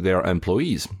back to their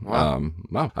employees. Wow.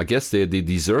 I guess they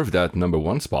deserve that number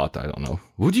one spot. I don't know.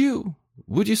 Would you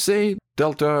say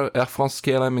Delta, Air France,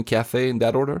 KLM, and Cathay in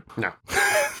that order? No.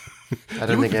 I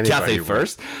don't think anybody Cathay would.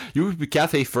 first. You would be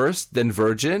Cathay first, then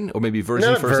Virgin, or maybe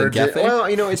Virgin first and Cathay. Well,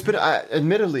 it's been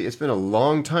admittedly it's been a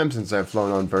long time since I've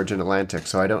flown on Virgin Atlantic,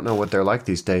 so I don't know what they're like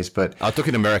these days. But I took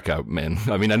in America, man.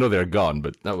 I mean, I know they're gone,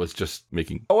 but that was just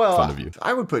making fun of you.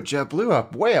 I would put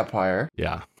JetBlue way up higher.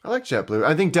 Yeah, I like JetBlue.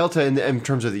 I think Delta in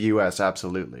terms of the U.S.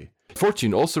 absolutely.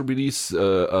 Fortune also released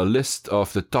a list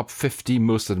of the top 50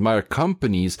 most admired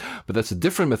companies, but that's a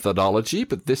different methodology.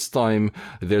 But this time,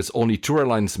 there's only two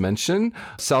airlines mentioned,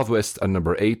 Southwest at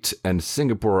number 8 and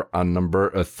Singapore at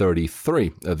number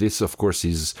 33. This, of course,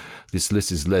 this list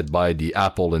is led by the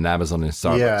Apple and Amazon and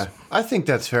Starbucks. Yeah, I think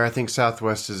that's fair. I think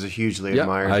Southwest is a hugely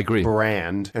admired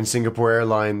brand. And Singapore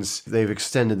Airlines, they've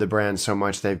extended the brand so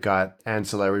much, they've got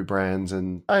ancillary brands,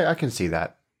 and I can see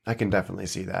that. I can definitely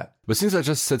see that. But since I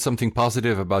just said something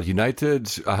positive about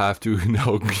United, I have to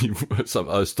now give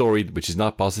a story which is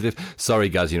not positive. Sorry,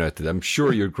 guys, United. I'm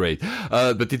sure you're great.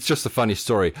 But it's just a funny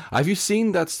story. Have you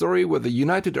seen that story where the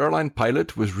United airline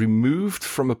pilot was removed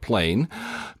from a plane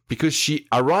because she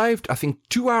arrived, I think,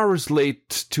 2 hours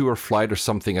late to her flight or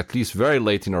something, at least very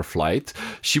late in her flight.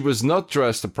 She was not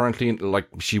dressed apparently like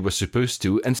she was supposed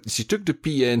to. And she took the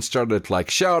PA and started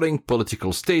shouting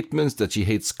political statements that she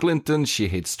hates Clinton, she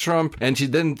hates Trump. And she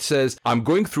then says, I'm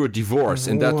going through a divorce.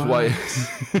 And that's why.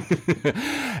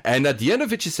 And at the end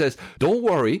of it, she says, don't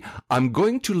worry, I'm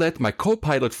going to let my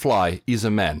co-pilot fly. He's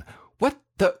a man. What?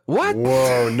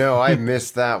 Whoa, no, I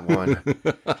missed that one.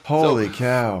 Holy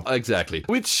cow. Exactly.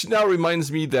 Which now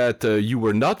reminds me that you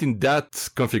were not in that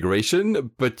configuration,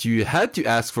 but you had to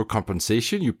ask for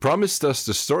compensation. You promised us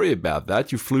the story about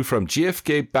that. You flew from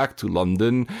JFK back to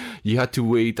London. You had to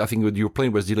wait, I think your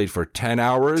plane was delayed for 10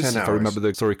 hours, if I remember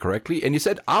the story correctly. And you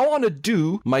said, I want to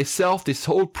do myself this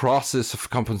whole process of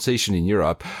compensation in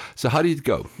Europe. So how did it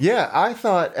go? Yeah, I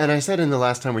thought, and I said in the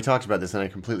last time we talked about this, and I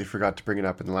completely forgot to bring it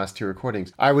up in the last two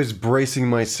recordings, I was bracing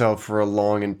myself for a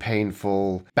long and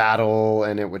painful battle,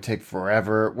 and it would take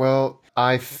forever. Well,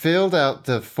 I filled out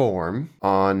the form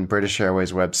on British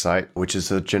Airways website, which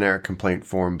is a generic complaint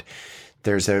form.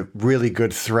 there's a really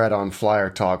good thread on Flyer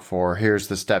Talk for here's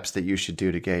the steps that you should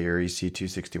do to get your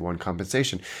EC-261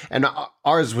 compensation. And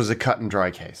ours was a cut and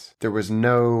dry case. There was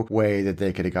no way that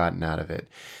they could have gotten out of it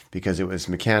because it was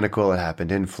mechanical. It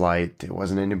happened in flight. It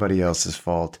wasn't anybody else's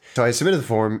fault. So I submitted the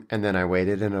form, and then I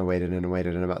waited and I waited and I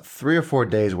waited. And about 3 or 4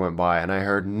 days went by and I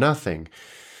heard nothing.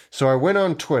 So I went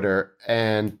on Twitter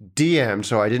and DM'd.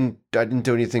 So I didn't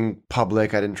do anything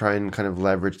public. I didn't try and kind of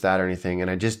leverage that or anything. And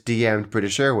I just DM'd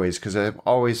British Airways because I've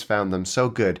always found them so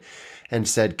good and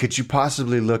said, could you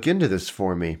possibly look into this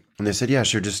for me? And they said, yeah,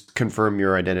 sure. Just confirm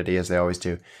your identity as they always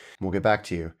do. We'll get back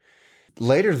to you.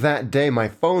 Later that day, my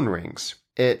phone rings.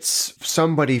 It's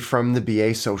somebody from the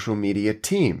BA social media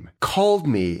team called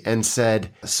me and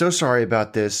said, so sorry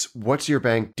about this. What's your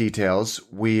bank details?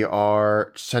 We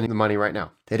are sending the money right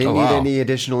now. They didn't need any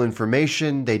additional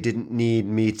information. They didn't need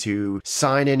me to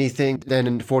sign anything.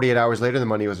 Then 48 hours later, the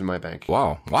money was in my bank.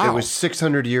 Wow. It was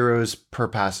 600 euros per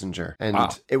passenger. And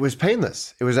it was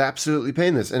painless. It was absolutely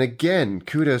painless. And again,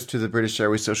 kudos to the British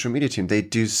Airways social media team. They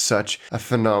do such a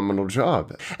phenomenal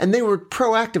job. And they were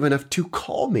proactive enough to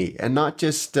call me and not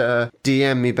just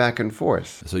DM me back and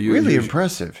forth. So really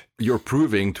impressive. You're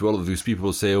proving to all of these people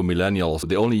who say, oh, millennials,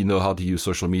 they only know how to use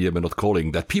social media but not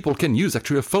calling, that people can use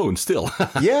actually a phone still.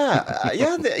 They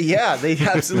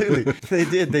absolutely. They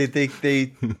did.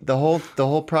 The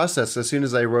whole process, as soon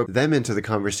as I roped them into the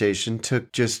conversation,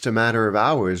 took just a matter of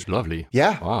hours. Lovely.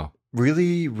 Yeah. Wow.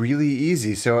 Really, really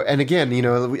easy. So, and again,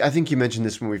 I think you mentioned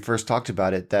this when we first talked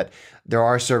about it, that there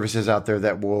are services out there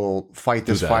that will fight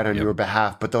this fight on your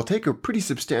behalf, but they'll take a pretty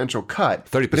substantial cut.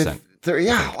 30%.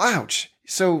 Ouch.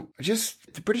 So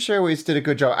the British Airways did a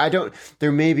good job.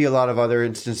 There may be a lot of other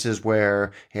instances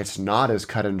where it's not as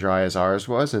cut and dry as ours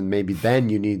was, and maybe then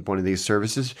you need one of these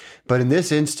services. But in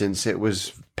this instance, it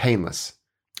was painless.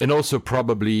 And also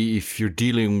probably if you're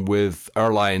dealing with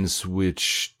airlines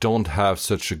which don't have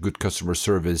such a good customer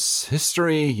service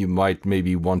history, you might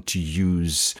maybe want to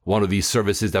use one of these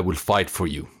services that will fight for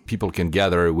you. People can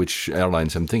gather which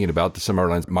airlines I'm thinking about. Some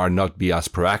airlines might not be as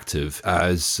proactive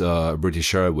as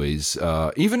British Airways.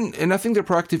 And I think they're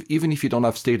proactive even if you don't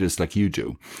have status like you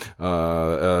do.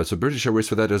 So British Airways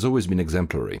for that has always been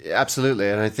exemplary. Absolutely.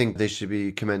 And I think they should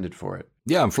be commended for it.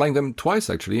 Yeah, I'm flying them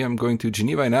twice, actually. I'm going to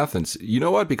Geneva and Athens. You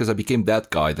know what? Because I became that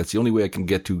guy. That's the only way I can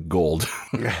get to gold.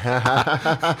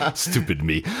 Stupid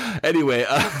me. Anyway,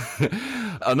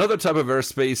 another type of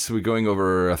airspace. We're going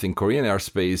over, I think, Korean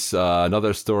airspace.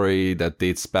 Another story that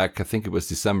dates back, I think it was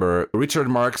December. Richard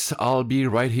Marks, I'll be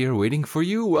right here waiting for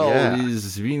you. Well,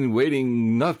 he's been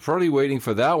waiting, probably waiting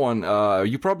for that one.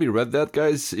 You probably read that,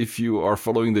 guys, if you are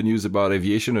following the news about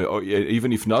aviation, or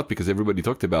even if not, because everybody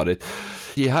talked about it.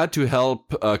 He had to help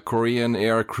a Korean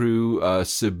air crew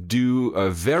subdue a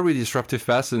very disruptive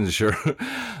passenger.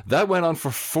 That went on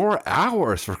for 4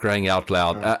 hours, for crying out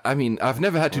loud. I mean, I've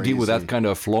never had to deal with that kind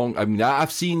of long. I mean,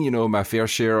 I've seen, my fair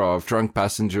share of drunk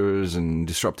passengers and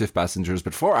disruptive passengers,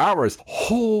 but 4 hours,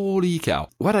 holy cow.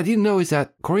 What I didn't know is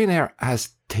that Korean Air has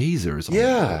tasers on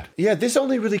board. Yeah, this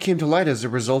only really came to light as a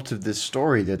result of this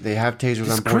story that they have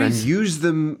tasers on board and use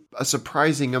them a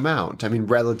surprising amount. I mean,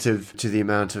 relative to the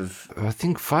amount of... I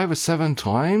think 5 or 7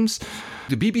 times.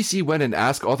 The BBC went and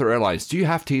asked other airlines, do you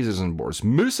have tasers on board?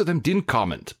 Most of them didn't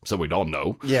comment, so we don't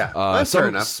know. Yeah, that's fair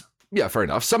enough. Yeah, fair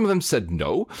enough. Some of them said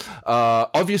no.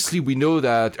 Obviously, we know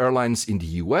that airlines in the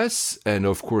US and,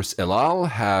 of course, El Al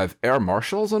have air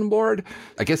marshals on board.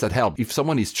 I guess that helped. If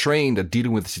someone is trained at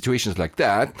dealing with situations like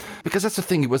that, because that's the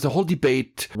thing, it was the whole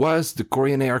debate. Was the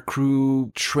Korean Air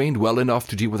crew trained well enough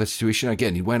to deal with a situation?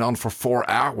 Again, it went on for 4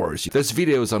 hours. There's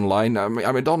videos online. I mean,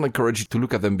 I don't encourage you to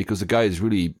look at them because the guy is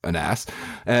really an ass.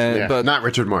 But not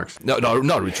Richard Marks. No,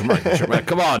 not Richard Marks. Richard Marks.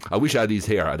 Come on. I wish I had his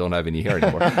hair. I don't have any hair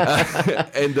anymore.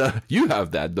 And you have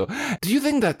that, though. Do you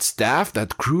think that staff,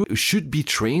 that crew, should be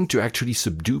trained to actually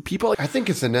subdue people? I think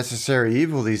it's a necessary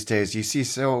evil these days. You see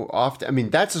so often. I mean,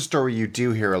 that's a story you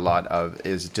do hear a lot of,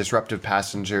 is disruptive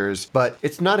passengers. But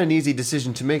it's not an easy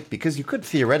decision to make because you could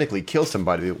theoretically kill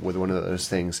somebody with one of those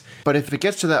things. But if it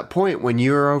gets to that point when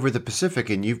you're over the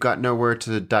Pacific and you've got nowhere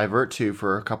to divert to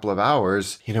for a couple of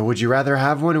hours, would you rather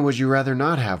have one or would you rather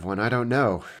not have one? I don't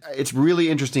know. It's really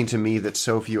interesting to me that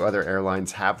so few other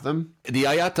airlines have them. The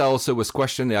IATA also was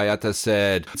questioned. The IATA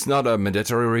said it's not a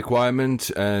mandatory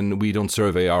requirement and we don't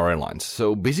survey our airlines.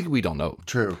 So basically we don't know.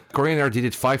 True. Korean Air did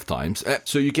it 5 times.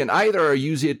 So you can either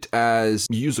use it as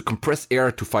use a compressed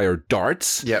air to fire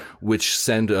darts, which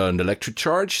send an electric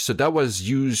charge. So that was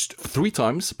used 3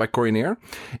 times by Korean Air.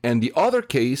 And the other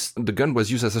case, the gun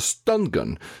was used as a stun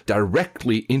gun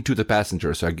directly into the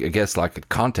passenger. So I guess like a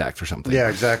contact or something. Yeah,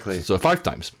 exactly. So 5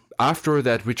 times. after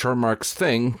that Richard Marx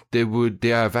thing, they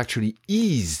have actually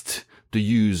eased the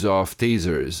use of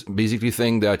tasers, basically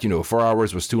saying that, 4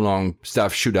 hours was too long.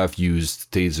 Staff should have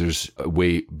used tasers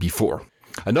way before.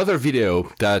 Another video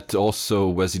that also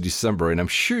was in December, and I'm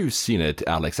sure you've seen it,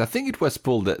 Alex. I think it was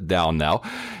pulled down now.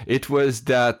 It was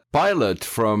that pilot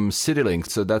from CityLink,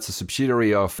 so that's a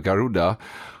subsidiary of Garuda,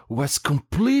 was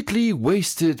completely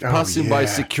wasted passing by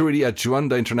security at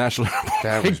Juanda International Airport.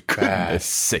 That was bad.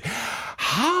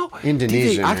 How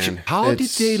Indonesia, did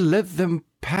they let them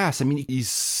pass? I mean, he's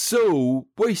so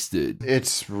wasted.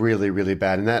 It's really, really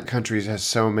bad. And that country has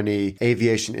so many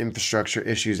aviation infrastructure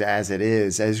issues as it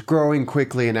is growing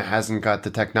quickly, and it hasn't got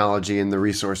the technology and the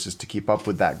resources to keep up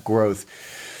with that growth.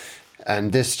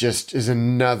 And this just is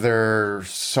another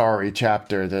sorry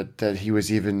chapter that he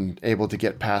was even able to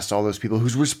get past all those people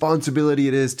whose responsibility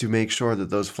it is to make sure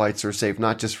that those flights are safe,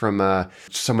 not just from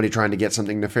somebody trying to get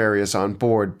something nefarious on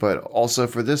board, but also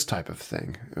for this type of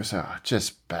thing. It was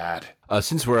just bad.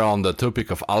 Since we're on the topic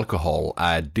of alcohol,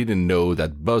 I didn't know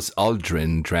that Buzz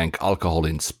Aldrin drank alcohol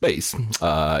in space.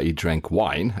 He drank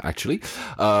wine, actually.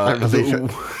 I believe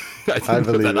it. I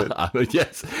believe it.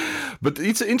 Yes. But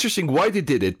it's interesting why they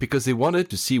did it, because they wanted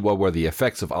to see what were the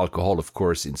effects of alcohol, of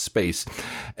course, in space,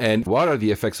 and what are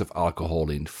the effects of alcohol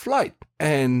in flight.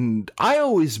 And I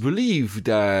always believe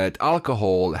that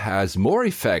alcohol has more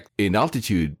effect in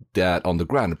altitude than on the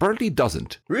ground. Apparently it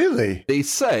doesn't. Really? They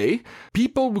say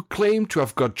people who claim to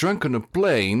have got drunk on a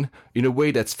plane in a way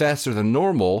that's faster than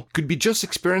normal could be just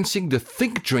experiencing the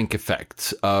think drink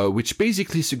effect, which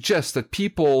basically suggests that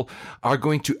people are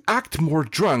going to act more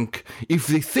drunk if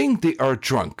they think they are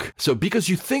drunk. So because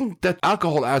you think that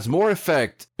alcohol has more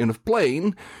effect in a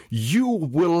plane, you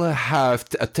will have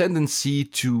a tendency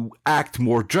to act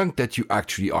more drunk than you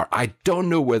actually are. I don't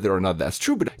know whether or not that's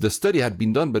true, but the study had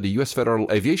been done by the U.S.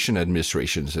 Federal Aviation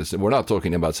Administration. So we're not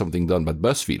talking about something done by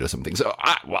BuzzFeed or something. So,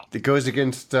 it goes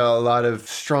against a lot of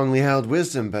strongly held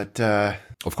wisdom, but...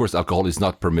 Of course, alcohol is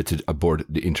not permitted aboard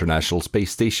the International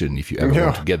Space Station if you ever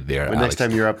want to get there, Alex. Next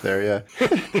time you're up there, yeah.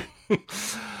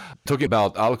 Talking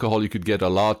about alcohol, you could get a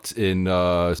lot in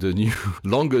the new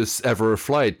longest ever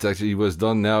flight. Actually, it was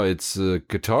done now. It's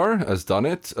Qatar has done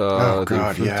it.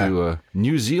 To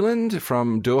New Zealand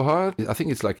from Doha. I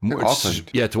think it's like Auckland.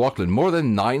 To Auckland. More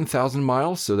than 9,000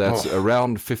 miles. So that's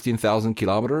around 15,000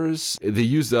 kilometers. They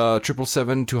used a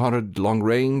 777-200 long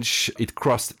range. It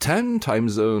crossed 10 time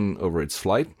zone over its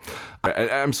flight.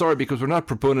 I'm sorry, because we're not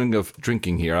proponent of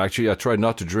drinking here. Actually, I try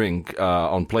not to drink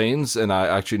on planes, and I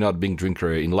actually not a big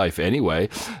drinker in life anyway.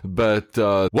 But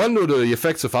one of the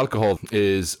effects of alcohol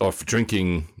of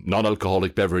drinking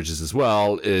non-alcoholic beverages as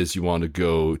well, is you want to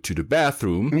go to the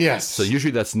bathroom. Yes. So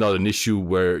usually that's not an issue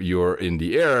where you're in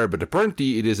the air, but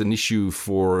apparently it is an issue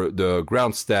for the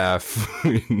ground staff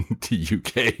in the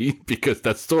UK, because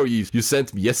that story you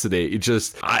sent me yesterday,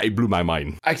 it blew my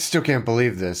mind. I still can't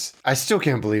believe this.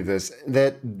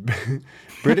 That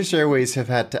British Airways have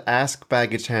had to ask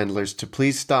baggage handlers to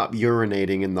please stop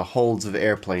urinating in the holds of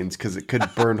airplanes because it could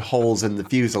burn holes in the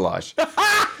fuselage.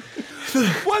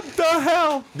 What the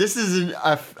hell? This is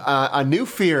a new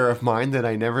fear of mine that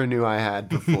I never knew I had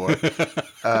before.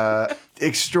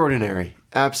 Extraordinary.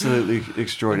 Absolutely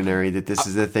extraordinary that this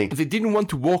is a thing. They didn't want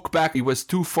to walk back. It was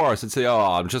too far. So they'd say,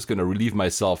 I'm just going to relieve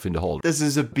myself in the hole. This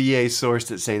is a BA source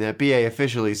that's saying that. BA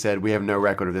officially said, we have no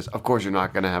record of this. Of course you're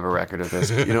not going to have a record of this.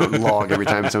 You don't log every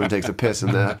time someone takes a piss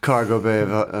in the cargo bay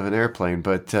of an airplane.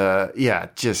 But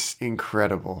just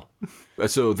incredible.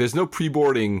 So there's no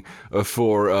pre-boarding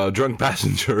for drunk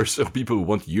passengers or people who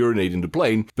want to urinate in the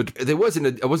plane. But I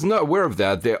was not aware of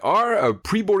that. There are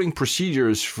pre-boarding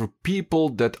procedures for people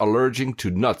that are allergic to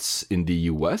nuts in the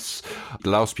US. It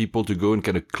allows people to go and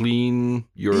kind of clean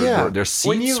their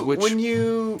seats. When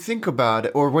you think about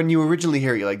it, or when you originally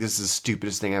hear it, you're like, this is the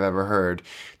stupidest thing I've ever heard.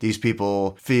 These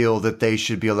people feel that they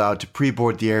should be allowed to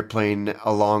pre-board the airplane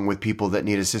along with people that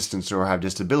need assistance or have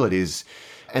disabilities.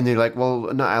 And they're like,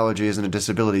 well, nut allergy isn't a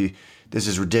disability. This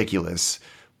is ridiculous.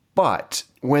 But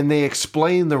when they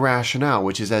explain the rationale,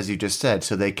 which is, as you just said,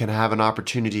 so they can have an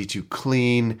opportunity to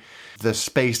clean the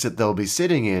space that they'll be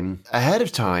sitting in ahead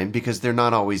of time, because they're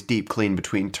not always deep clean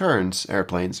between turns,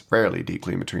 airplanes, rarely deep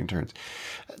clean between turns.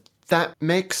 That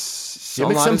makes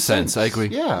some sense. I agree.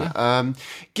 Yeah.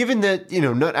 Given that,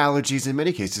 nut allergies in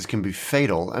many cases can be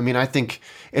fatal. I mean, I think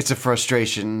it's a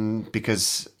frustration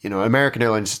because, American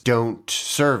Airlines don't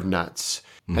serve nuts.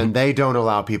 Mm-hmm. And they don't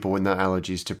allow people with nut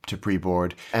allergies to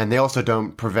pre-board. And they also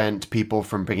don't prevent people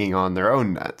from bringing on their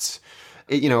own nuts.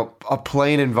 A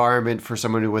plain environment for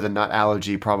someone with a nut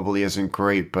allergy probably isn't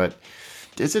great, but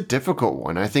it's a difficult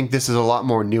one. I think this is a lot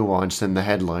more nuanced than the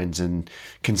headlines and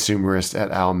consumerist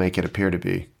et al. Make it appear to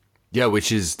be. Yeah,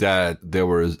 which is that there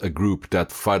was a group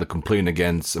that filed a complaint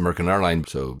against American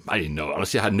Airlines. So I didn't know.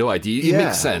 Honestly, I had no idea. It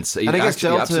makes sense. It and I guess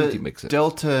absolutely makes sense.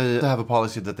 Delta have a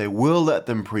policy that they will let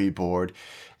them pre-board.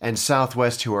 And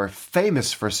Southwest, who are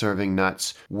famous for serving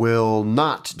nuts, will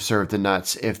not serve the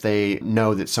nuts if they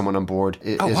know that someone on board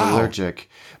is allergic.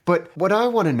 But what I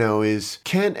want to know is,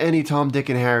 can't any Tom, Dick,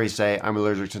 and Harry say, I'm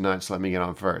allergic to nuts, let me get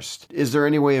on first? Is there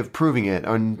any way of proving it?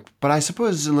 But I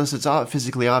suppose unless it's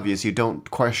physically obvious, you don't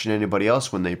question anybody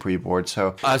else when they pre-board.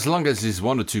 So as long as it's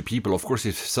 1 or 2 people, of course,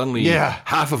 if suddenly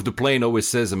half of the plane always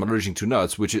says I'm allergic to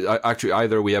nuts, which is actually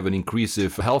either we have an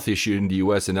increasive health issue in the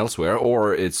US and elsewhere,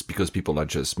 or it's because people are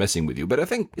just messing with you. But I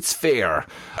think it's fair.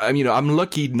 I mean, I'm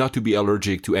lucky not to be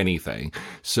allergic to anything.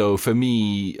 So for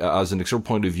me, as an external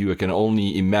point of view, I can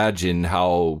only imagine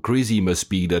how crazy it must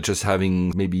be that just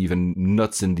having maybe even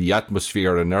nuts in the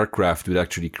atmosphere of an aircraft would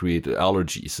actually create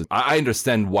allergies. I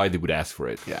understand why they would ask for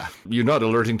it. Yeah. You're not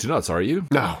allergic to nuts, are you?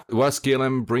 No. Was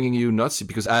KLM bringing you nuts?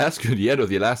 Because I asked you at the end of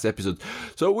the last episode,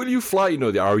 so will you fly? You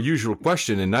know, our usual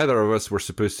question, and neither of us were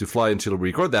supposed to fly until we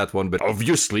record that one, but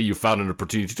obviously you found an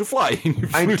opportunity to fly. You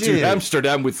flew to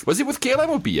Amsterdam was it with KLM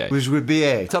or BA? It was with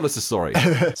BA. Tell us the story.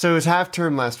 So it was half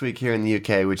term last week here in the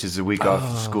UK, which is a week off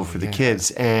of school for the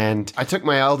kids. And I took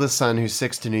my eldest son, who's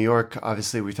 6, to New York.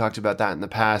 Obviously, we talked about that in the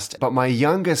past. But my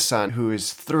youngest son, who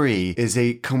is 3, is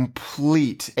a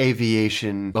complete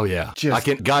aviation. Oh, yeah.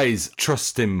 Guys,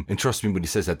 trust him and trust me when he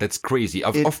says that. That's crazy.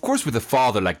 Of course, with a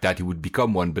father like that, he would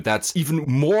become one, but that's even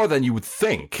more than you would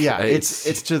think. Yeah,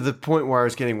 it's to the point where I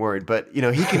was getting worried. But, you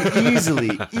know, he can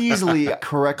easily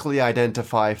correctly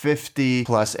identify 50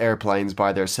 plus airplanes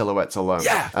by their silhouettes alone.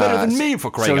 Yeah, better than me, for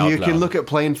crying out loud. So you can look at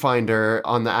Plane Finder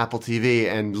on the Apple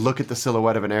TV and look at the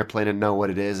silhouette of an airplane and know what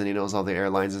it is, and he knows all the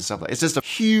airlines and stuff. It's just a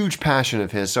huge passion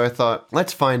of his. So I thought,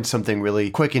 let's find something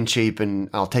really quick and cheap, and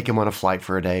I'll take him on a flight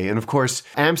for a day. And of course,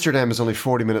 Amsterdam is only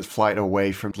 40 minutes flight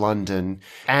away from London,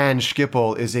 and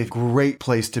Schiphol is a great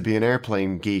place to be an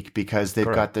airplane geek because they've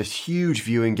got this huge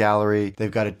viewing gallery.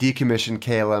 They've got a decommissioned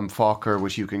KLM Fokker,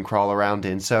 which you can crawl around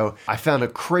in. So I found a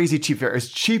crazy cheap fare. It's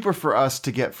cheaper for us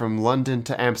to get from London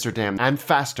to Amsterdam and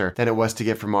faster than it was to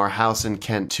get from our house in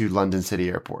Kent to London City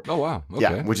Airport. Oh, wow. Okay.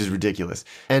 Yeah, which is ridiculous.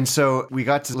 And so we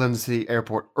got to London City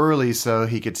Airport early so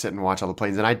he could sit and watch all the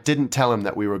planes. And I didn't tell him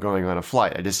that we were going on a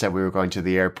flight. I just said we were going to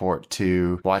the airport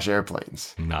to watch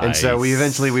airplanes. Nice. And so we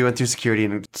went through security,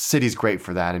 and the city's great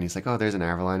for that. And he's like, oh, there's an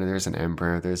Airliner, there's an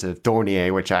Embraer, there's a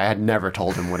Dornier, which I had never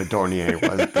told him what a Dornier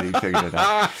was, but he figured it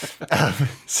out.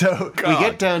 We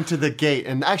get down to the gate.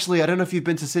 And actually, I don't know if you've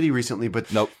been to City recently,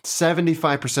 but nope.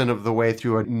 75% of the way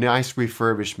through a nice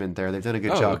refurbishment there. They've done a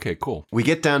good job. Okay, cool. We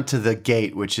get down to the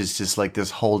gate, which is just like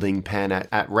this holding pen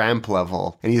at ramp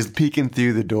level. And he's peeking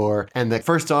through the door. And the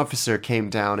first officer came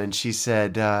down and she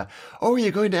said, oh, are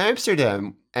you going to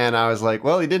Amsterdam? And I was like,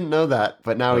 well, he didn't know that,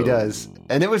 but now he does.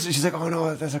 And she's like, oh,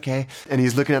 no, that's okay. And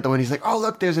he's looking at the window. He's like, oh,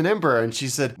 look, there's an Emperor. And she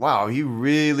said, wow, he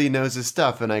really knows his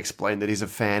stuff. And I explained that he's a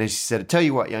fan. And she said, I tell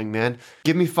you what, young man,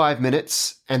 give me 5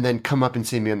 minutes and then come up and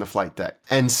see me on the flight deck.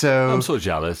 And so I'm so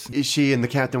jealous. She and the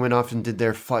captain went off and did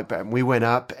their flight back. We went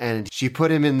up and she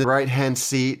put him in the right-hand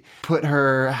seat, put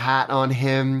her hat on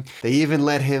him. They even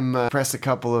let him press a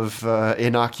couple of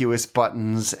innocuous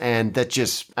buttons, and that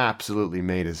just absolutely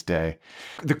made his day.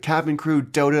 The cabin crew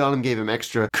doted on him, gave him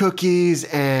extra cookies,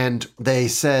 and they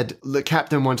said, the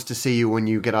captain wants to see you when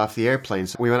you get off the airplane.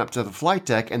 So we went up to the flight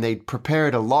deck and they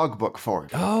prepared a logbook for him.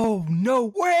 Oh,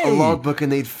 no way! A logbook,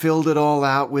 and they'd filled it all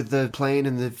out with the plane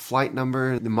and the flight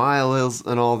number, the miles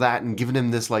and all that, and given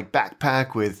him this like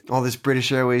backpack with all this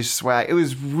British Airways swag. It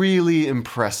was really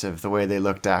impressive the way they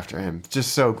looked after him.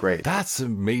 Just so great. That's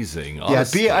amazing.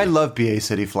 Honestly. Yeah, I love BA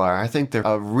City Flyer. I think they're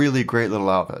a really great little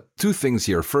outfit. 2 things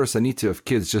here. First, I need to have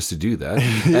kids just to do that,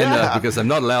 and because I'm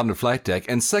not allowed on the flight deck.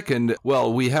 And second,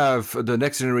 well, we have the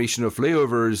next generation of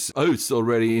layovers. Oh, it's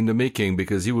already in the making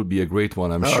because he would be a great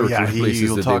one. I'm sure. Yeah,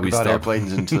 you'll talk about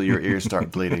airplanes until your ears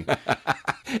start bleeding.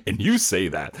 And you say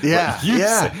that. Yeah,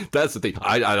 That's the thing.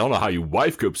 I don't know how your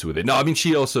wife copes with it. No, I mean,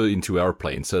 she also into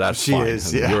airplanes, so that's she fine.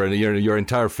 Is, I mean, yeah. Your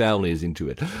entire family is into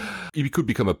it. You could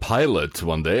become a pilot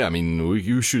one day. I mean,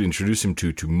 you should introduce him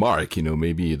to Mark. You know,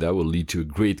 maybe that will lead to a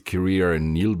great career,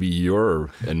 and he'll be your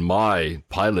and my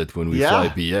pilot when we fly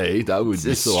BA. That would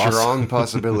be so awesome. Strong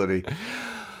possibility.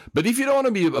 But if you don't want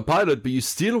to be a pilot, but you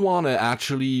still want to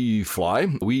actually fly,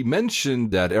 we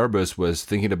mentioned that Airbus was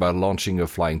thinking about launching a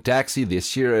flying taxi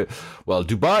this year. Well,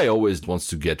 Dubai always wants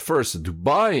to get first.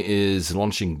 Dubai is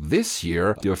launching this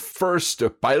year their first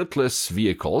pilotless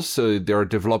vehicles. So they're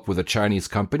developed with a Chinese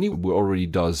company who already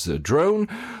does a drone.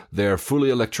 They're fully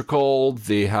electrical.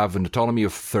 They have an autonomy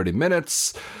of 30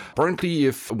 minutes. Apparently,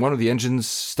 if one of the engines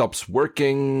stops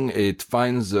working, it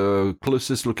finds the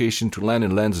closest location to land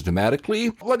and lands automatically.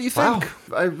 What do you think?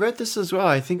 Wow, I read this as well.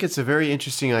 I think it's a very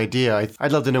interesting idea.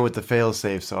 I'd love to know what the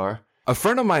fail-safes are. A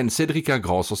friend of mine, Cédric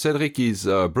Agrand. So Cédric is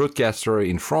a broadcaster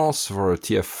in France for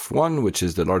TF1, which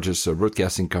is the largest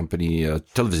broadcasting company,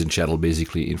 television channel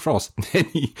basically in France. And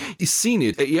he's seen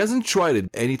it. He hasn't tried it.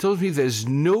 And he told me there's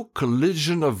no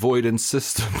collision avoidance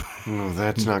system. Oh,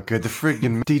 that's not good. The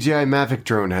friggin' DJI Mavic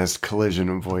drone has collision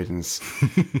avoidance.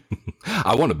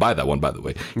 I want to buy that one, by the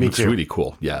way. Me Looks too. really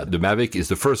cool. Yeah, the Mavic is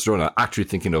the first drone I'm actually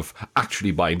thinking of actually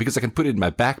buying because I can put it in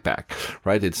my backpack,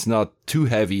 right? It's not too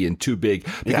heavy and too big.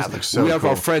 Because yeah, it looks so we have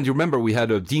cool. our friend, you remember we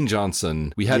had Dean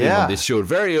Johnson. We had him on this show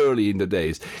very early in the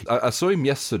days. I saw him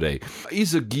yesterday.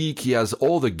 He's a geek. He has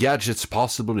all the gadgets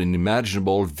possible and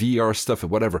imaginable, VR stuff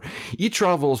and whatever. He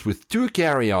travels with 2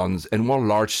 carry-ons and 1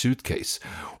 large suitcase.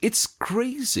 It's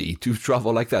crazy to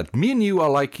travel like that. Me and you are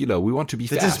like, we want to be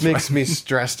fast. It just makes me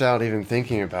stressed out even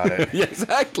thinking about it. Yeah,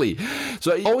 exactly.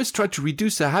 So I always try to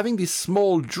reduce having this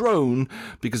small drone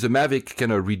because the Mavic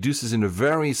kind of reduces in a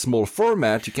very small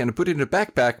format. You can put it in a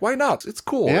backpack. Why not? It's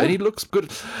cool. Yeah. And it looks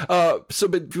good. But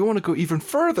if you want to go even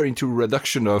further into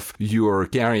reduction of your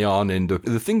carry-on and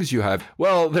the things you have,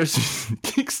 well, there's this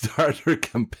Kickstarter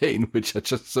campaign, which I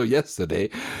just saw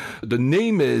yesterday. The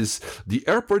name is The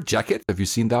Airport Jacket. Have you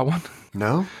seen that one?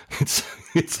 No?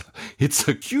 It's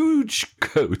a huge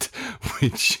coat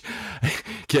which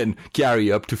can carry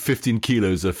up to 15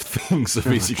 kilos of things. So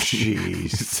basically,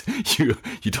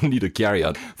 you don't need a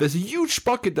carry-on. There's a huge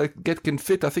pocket that can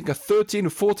fit, I think, a 13 or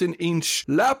 14-inch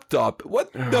laptop.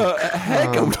 What the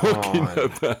heck are we talking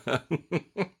about?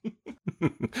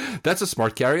 That's a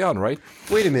smart carry-on, right?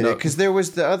 Wait a minute, because there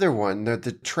was the other one,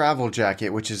 the travel jacket,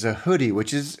 which is a hoodie,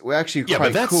 which is actually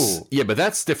quite cool. Yeah, but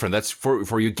that's different. That's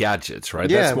for your gadgets, right?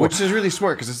 Yeah, that's more, which is really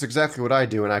smart, because it's exactly what I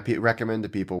do, and I recommend to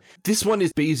people. This one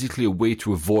is basically a way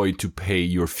to avoid to pay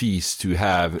your fees to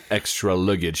have extra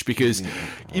luggage. Because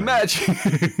imagine,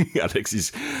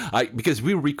 Alex because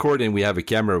we record and we have a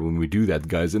camera when we do that,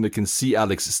 guys, and I can see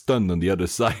Alex stunned on the other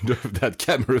side of that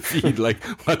camera feed. Like,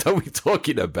 what are we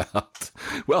talking about?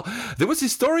 Well, there was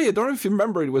this story, I don't know if you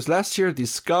remember, it was last year,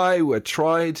 this guy who had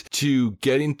tried to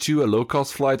get into a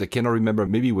low-cost flight, I cannot remember,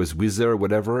 maybe it was Wizz Air or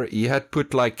whatever, he had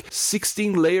put like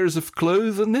 16 layers of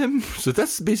clothes on him, so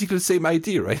that's basically the same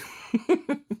idea, right?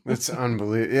 That's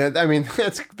unbelievable. Yeah, I mean,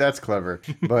 that's clever.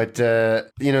 But,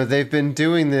 they've been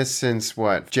doing this since,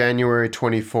 January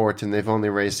 24th, and they've only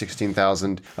raised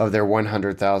 16,000 of their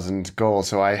 100,000 goal.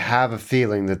 So I have a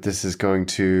feeling that this is going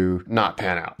to not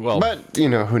pan out. Well, but,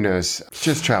 who knows?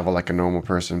 Just travel like a normal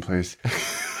person, please.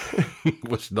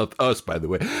 Which not us, by the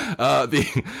way.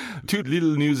 The 2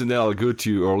 little news, and then I'll go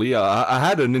to ORY. I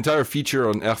had an entire feature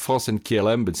on Air France and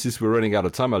KLM, but since we're running out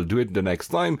of time, I'll do it the next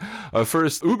time.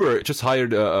 First, Uber just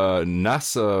hired a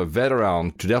NASA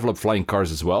veteran to develop flying cars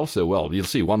as well. So, you'll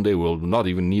see. One day we'll not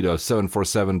even need a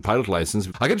 747 pilot license.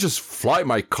 I can just fly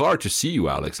my car to see you,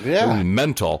 Alex. Yeah. Totally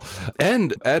mental.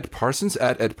 And Ed Parsons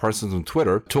on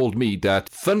Twitter told me that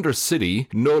Thunder City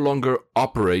no longer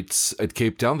operates at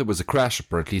Cape Town. There was a crash,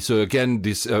 apparently. So again,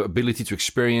 this ability to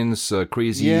experience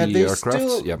crazy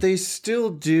aircraft. They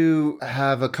still do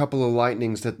have a couple of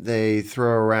lightnings that they throw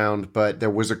around, but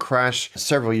there was a crash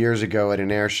several years ago at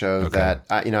an air show that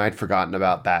I'd forgotten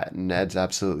about that, and Ed's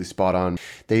absolutely spot on.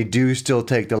 They do still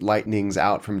take the lightnings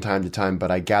out from time to time, but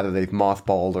I gather they've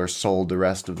mothballed or sold the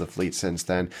rest of the fleet since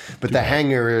then. But the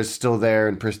hangar is still there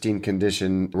in pristine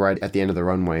condition right at the end of the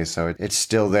runway, so it's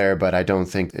still there, but I don't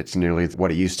think it's nearly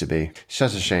what it used to be. It's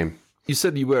just a shame. You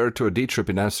said you were to a day trip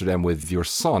in Amsterdam with your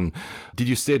son. Did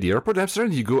you stay at the airport in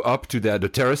Amsterdam? Did you go up to the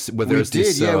terrace where there's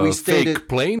this fake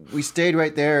plane? We stayed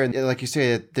right there. And like you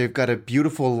say, they've got a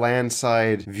beautiful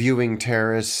landside viewing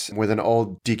terrace with an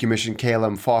old decommissioned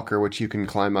KLM Fokker, which you can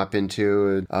climb up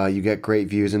into. You get great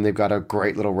views, and they've got a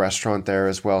great little restaurant there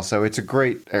as well. So it's a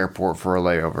great airport for a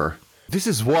layover. This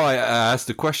is why I asked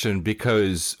the question,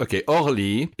 because,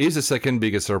 Orly is the second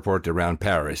biggest airport around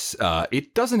Paris.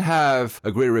 It doesn't have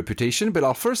a great reputation, but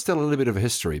I'll first tell a little bit of a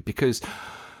history, because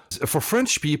For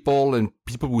French people and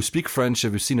people who speak French,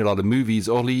 have seen a lot of movies,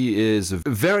 Orly is a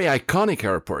very iconic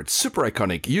airport, super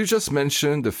iconic. You just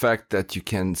mentioned the fact that you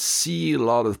can see a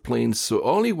lot of planes. So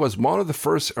Orly was one of the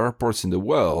first airports in the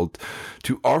world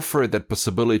to offer that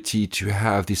possibility to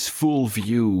have this full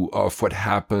view of what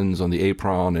happens on the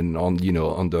apron and on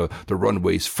the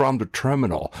runways from the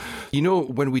terminal.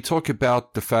 When we talk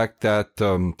about the fact that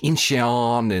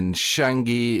Incheon and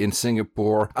Changi in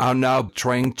Singapore are now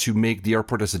trying to make the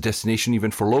airport as a destination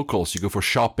even for locals. You go for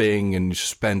shopping and you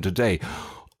spend a day.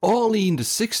 Orly in the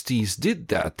 60s did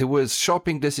that. There was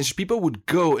shopping destinations. People would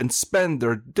go and spend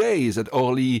their days at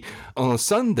Orly on a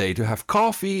Sunday to have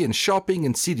coffee and shopping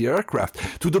and see the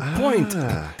aircraft. To the point,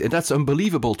 and that's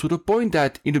unbelievable, to the point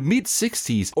that in the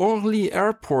mid-60s, Orly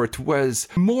Airport was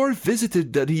more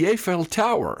visited than the Eiffel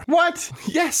Tower. What?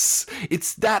 Yes,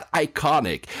 it's that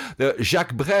iconic.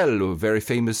 Jacques Brel, a very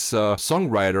famous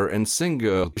songwriter and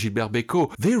singer, Gilbert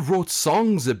Bécaud, they wrote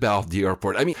songs about the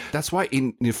airport. I mean, that's why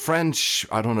in French,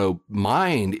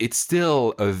 mind, it's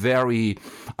still a very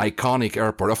iconic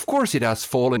airport. Of course, it has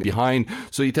fallen behind.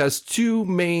 So it has two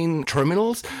main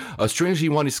terminals. Strangely,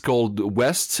 one is called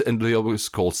West and the other is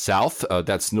called South.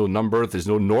 That's no number. There's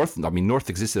no North. I mean, North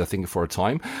existed, I think, for a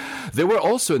time. There were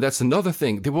also, and that's another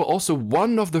thing, they were also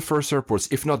one of the first airports,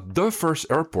 if not the first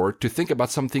airport, to think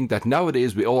about something that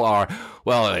nowadays we all are,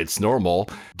 well, it's normal.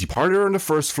 Departure on the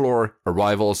first floor,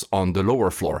 arrivals on the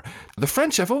lower floor. The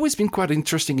French have always been quite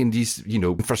interesting in these,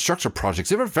 infrastructure projects.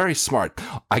 They were very smart.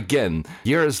 Again,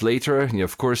 years later,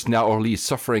 of course, now Orly is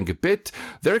suffering a bit.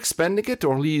 They're expanding it.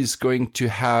 Orly is going to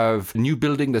have a new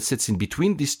building that sits in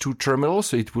between these two terminals.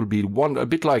 So it will be one, a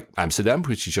bit like Amsterdam,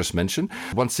 which you just mentioned.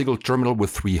 One single terminal with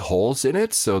 3 halls in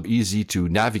it. So easy to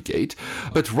navigate.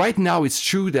 But right now, it's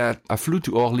true that I flew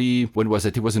to Orly. When was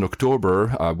it? It was in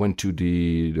October. I went to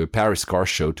the Paris car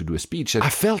show to do a speech. And I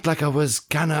felt like I was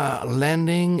kind of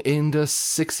landing in the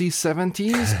 60s,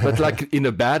 70s, but like in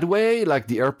a bad way. Like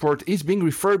the airport is being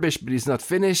refurbished, but it's not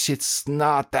finished. It's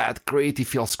not that great. It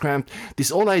feels cramped. This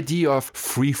whole idea of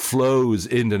free flows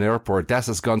in an airport, that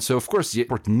has gone. So of course the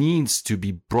airport needs to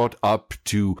be brought up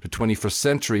to the 21st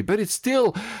century, but it's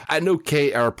still an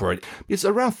okay airport. It's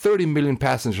around 30 million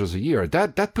passengers a year.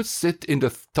 That puts it in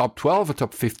the top 12 or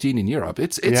top 15 in Europe.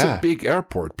 It's a big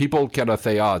airport. People cannot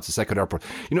say, it's a second airport.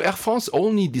 Air France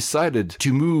only decided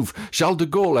to move Charles de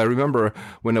Gaulle. I remember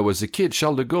when I was a kid,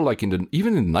 Charles de Gaulle, like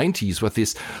even in the 90s, with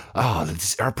this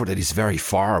airport that is very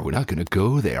far. We're not going to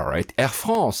go there, right? Air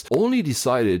France only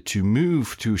decided to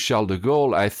move to Charles de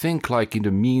Gaulle, I think, like in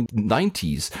the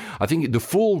mid-90s. I think the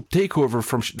full takeover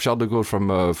from Charles de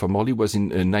Gaulle from Orly was in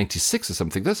 96 or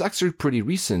something. That's actually pretty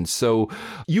recent. So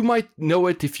you might know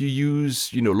it if you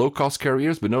use, low-cost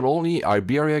carriers, but not only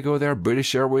Iberia go there,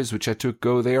 British Airways, which I took,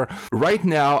 go there. Right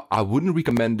now, I wouldn't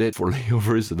recommend it for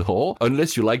layovers at all,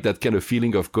 unless you like that kind of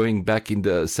feeling of going back in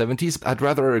the 70s. I'd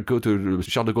rather go to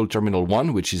Charles de Gaulle Terminal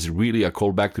 1, which is really a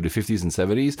callback to the 50s and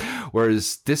 70s,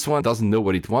 whereas this one doesn't know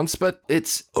what it wants, but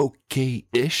it's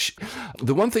okay-ish.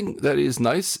 The one thing that is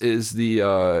nice is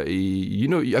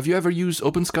have you ever used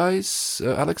Open Skies,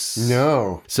 Alex?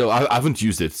 No. So I haven't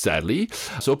used it, sadly.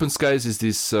 So Open Skies is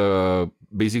this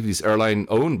basically this airline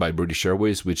owned by British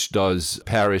Airways, which does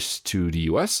Paris to the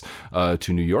US,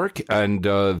 to New York. And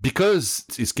because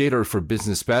it's catered for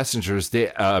business passengers,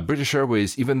 British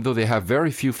Airways, even though they have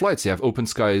very few flights, they have Open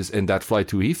Skies and that flight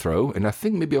to Heathrow, and I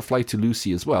think maybe a flight to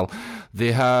Lucy as well.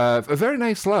 They have a very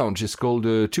nice lounge. It's called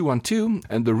 212.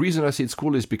 And the reason I say it's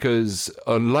cool is because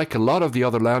unlike a lot of the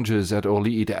other lounges at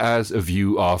Orly, it has a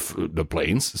view of the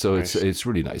planes. So nice. It's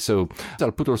really nice. So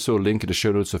I'll put also a link in the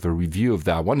show notes of a review of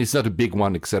that one. It's not a big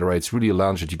one, etc. It's really a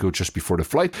lounge that you go just before the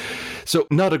flight. So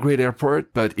not a great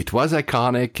airport, but it was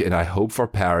iconic. And I hope for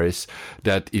Paris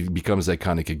that it becomes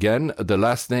iconic again. The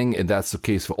last thing, and that's the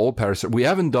case for all Paris, we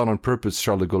haven't done on purpose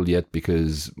Charles de Gaulle yet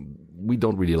because we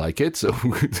don't really like it, so go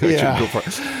for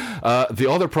it. The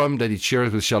other problem that it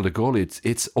shares with Charles de Gaulle,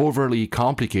 it's overly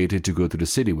complicated to go to the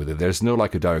city with it. There's no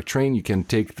like a direct train. You can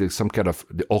take some kind of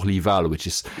the Orlyval, which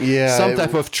is some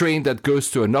type of train that goes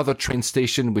to another train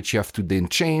station, which you have to then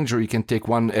change, or you can take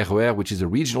one RER, which is a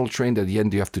regional train that at the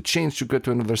end you have to change to go to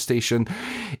another station.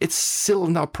 It's still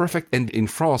not perfect. And in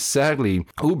France, sadly,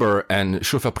 Uber and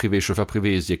chauffeur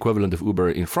privé is the equivalent of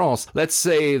Uber in France. Let's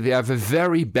say they have a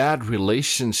very bad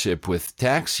relationship with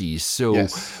taxis. So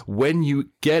when you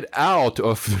get out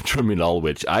of the terminal,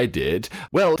 which I did,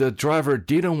 well, the driver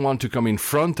didn't want to come in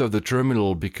front of the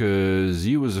terminal because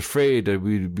he was afraid that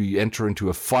we'd be enter into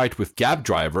a fight with cab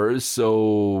drivers.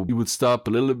 So he would stop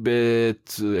a little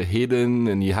bit hidden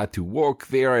and you had to walk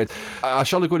there. Charles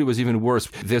de Gaulle was even worse.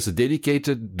 There's a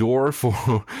dedicated door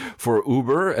for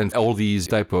Uber and all these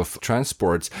type of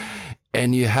transports.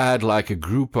 And you had like a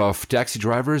group of taxi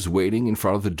drivers waiting in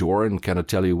front of the door and kind of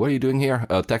tell you, what are you doing here?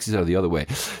 Taxis are the other way.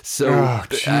 So,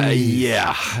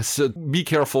 yeah. So be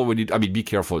careful be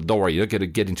careful. Don't worry. You're not going to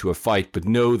get into a fight, but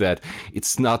know that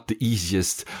it's not the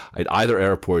easiest at either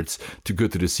airports to go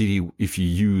to the city if you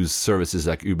use services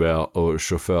like Uber or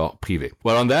chauffeur privé.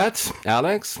 Well, on that,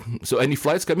 Alex, so any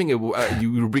flights coming?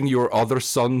 You bring your other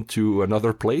son to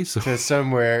another place? To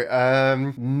somewhere.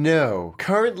 No.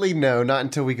 Currently, no. Not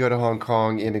until we go to Hong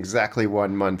Kong in exactly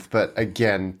 1 month. But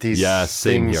again, these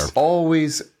things here.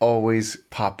 always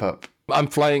pop up. I'm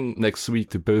flying next week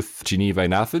to both Geneva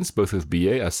and Athens, both with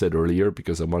BA, I said earlier,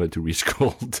 because I wanted to reach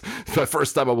gold. It's my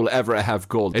first time I will ever have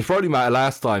gold. It's probably my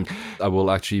last time. I will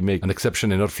actually make an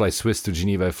exception and not fly Swiss to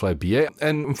Geneva, I fly BA.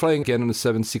 And I'm flying again on the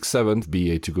 767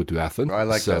 BA to go to Athens. I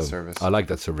like that service. I like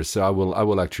that service. So I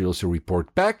will actually also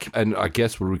report back, and I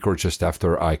guess we'll record just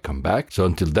after I come back. So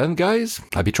until then, guys,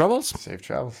 happy travels. Safe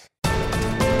travels.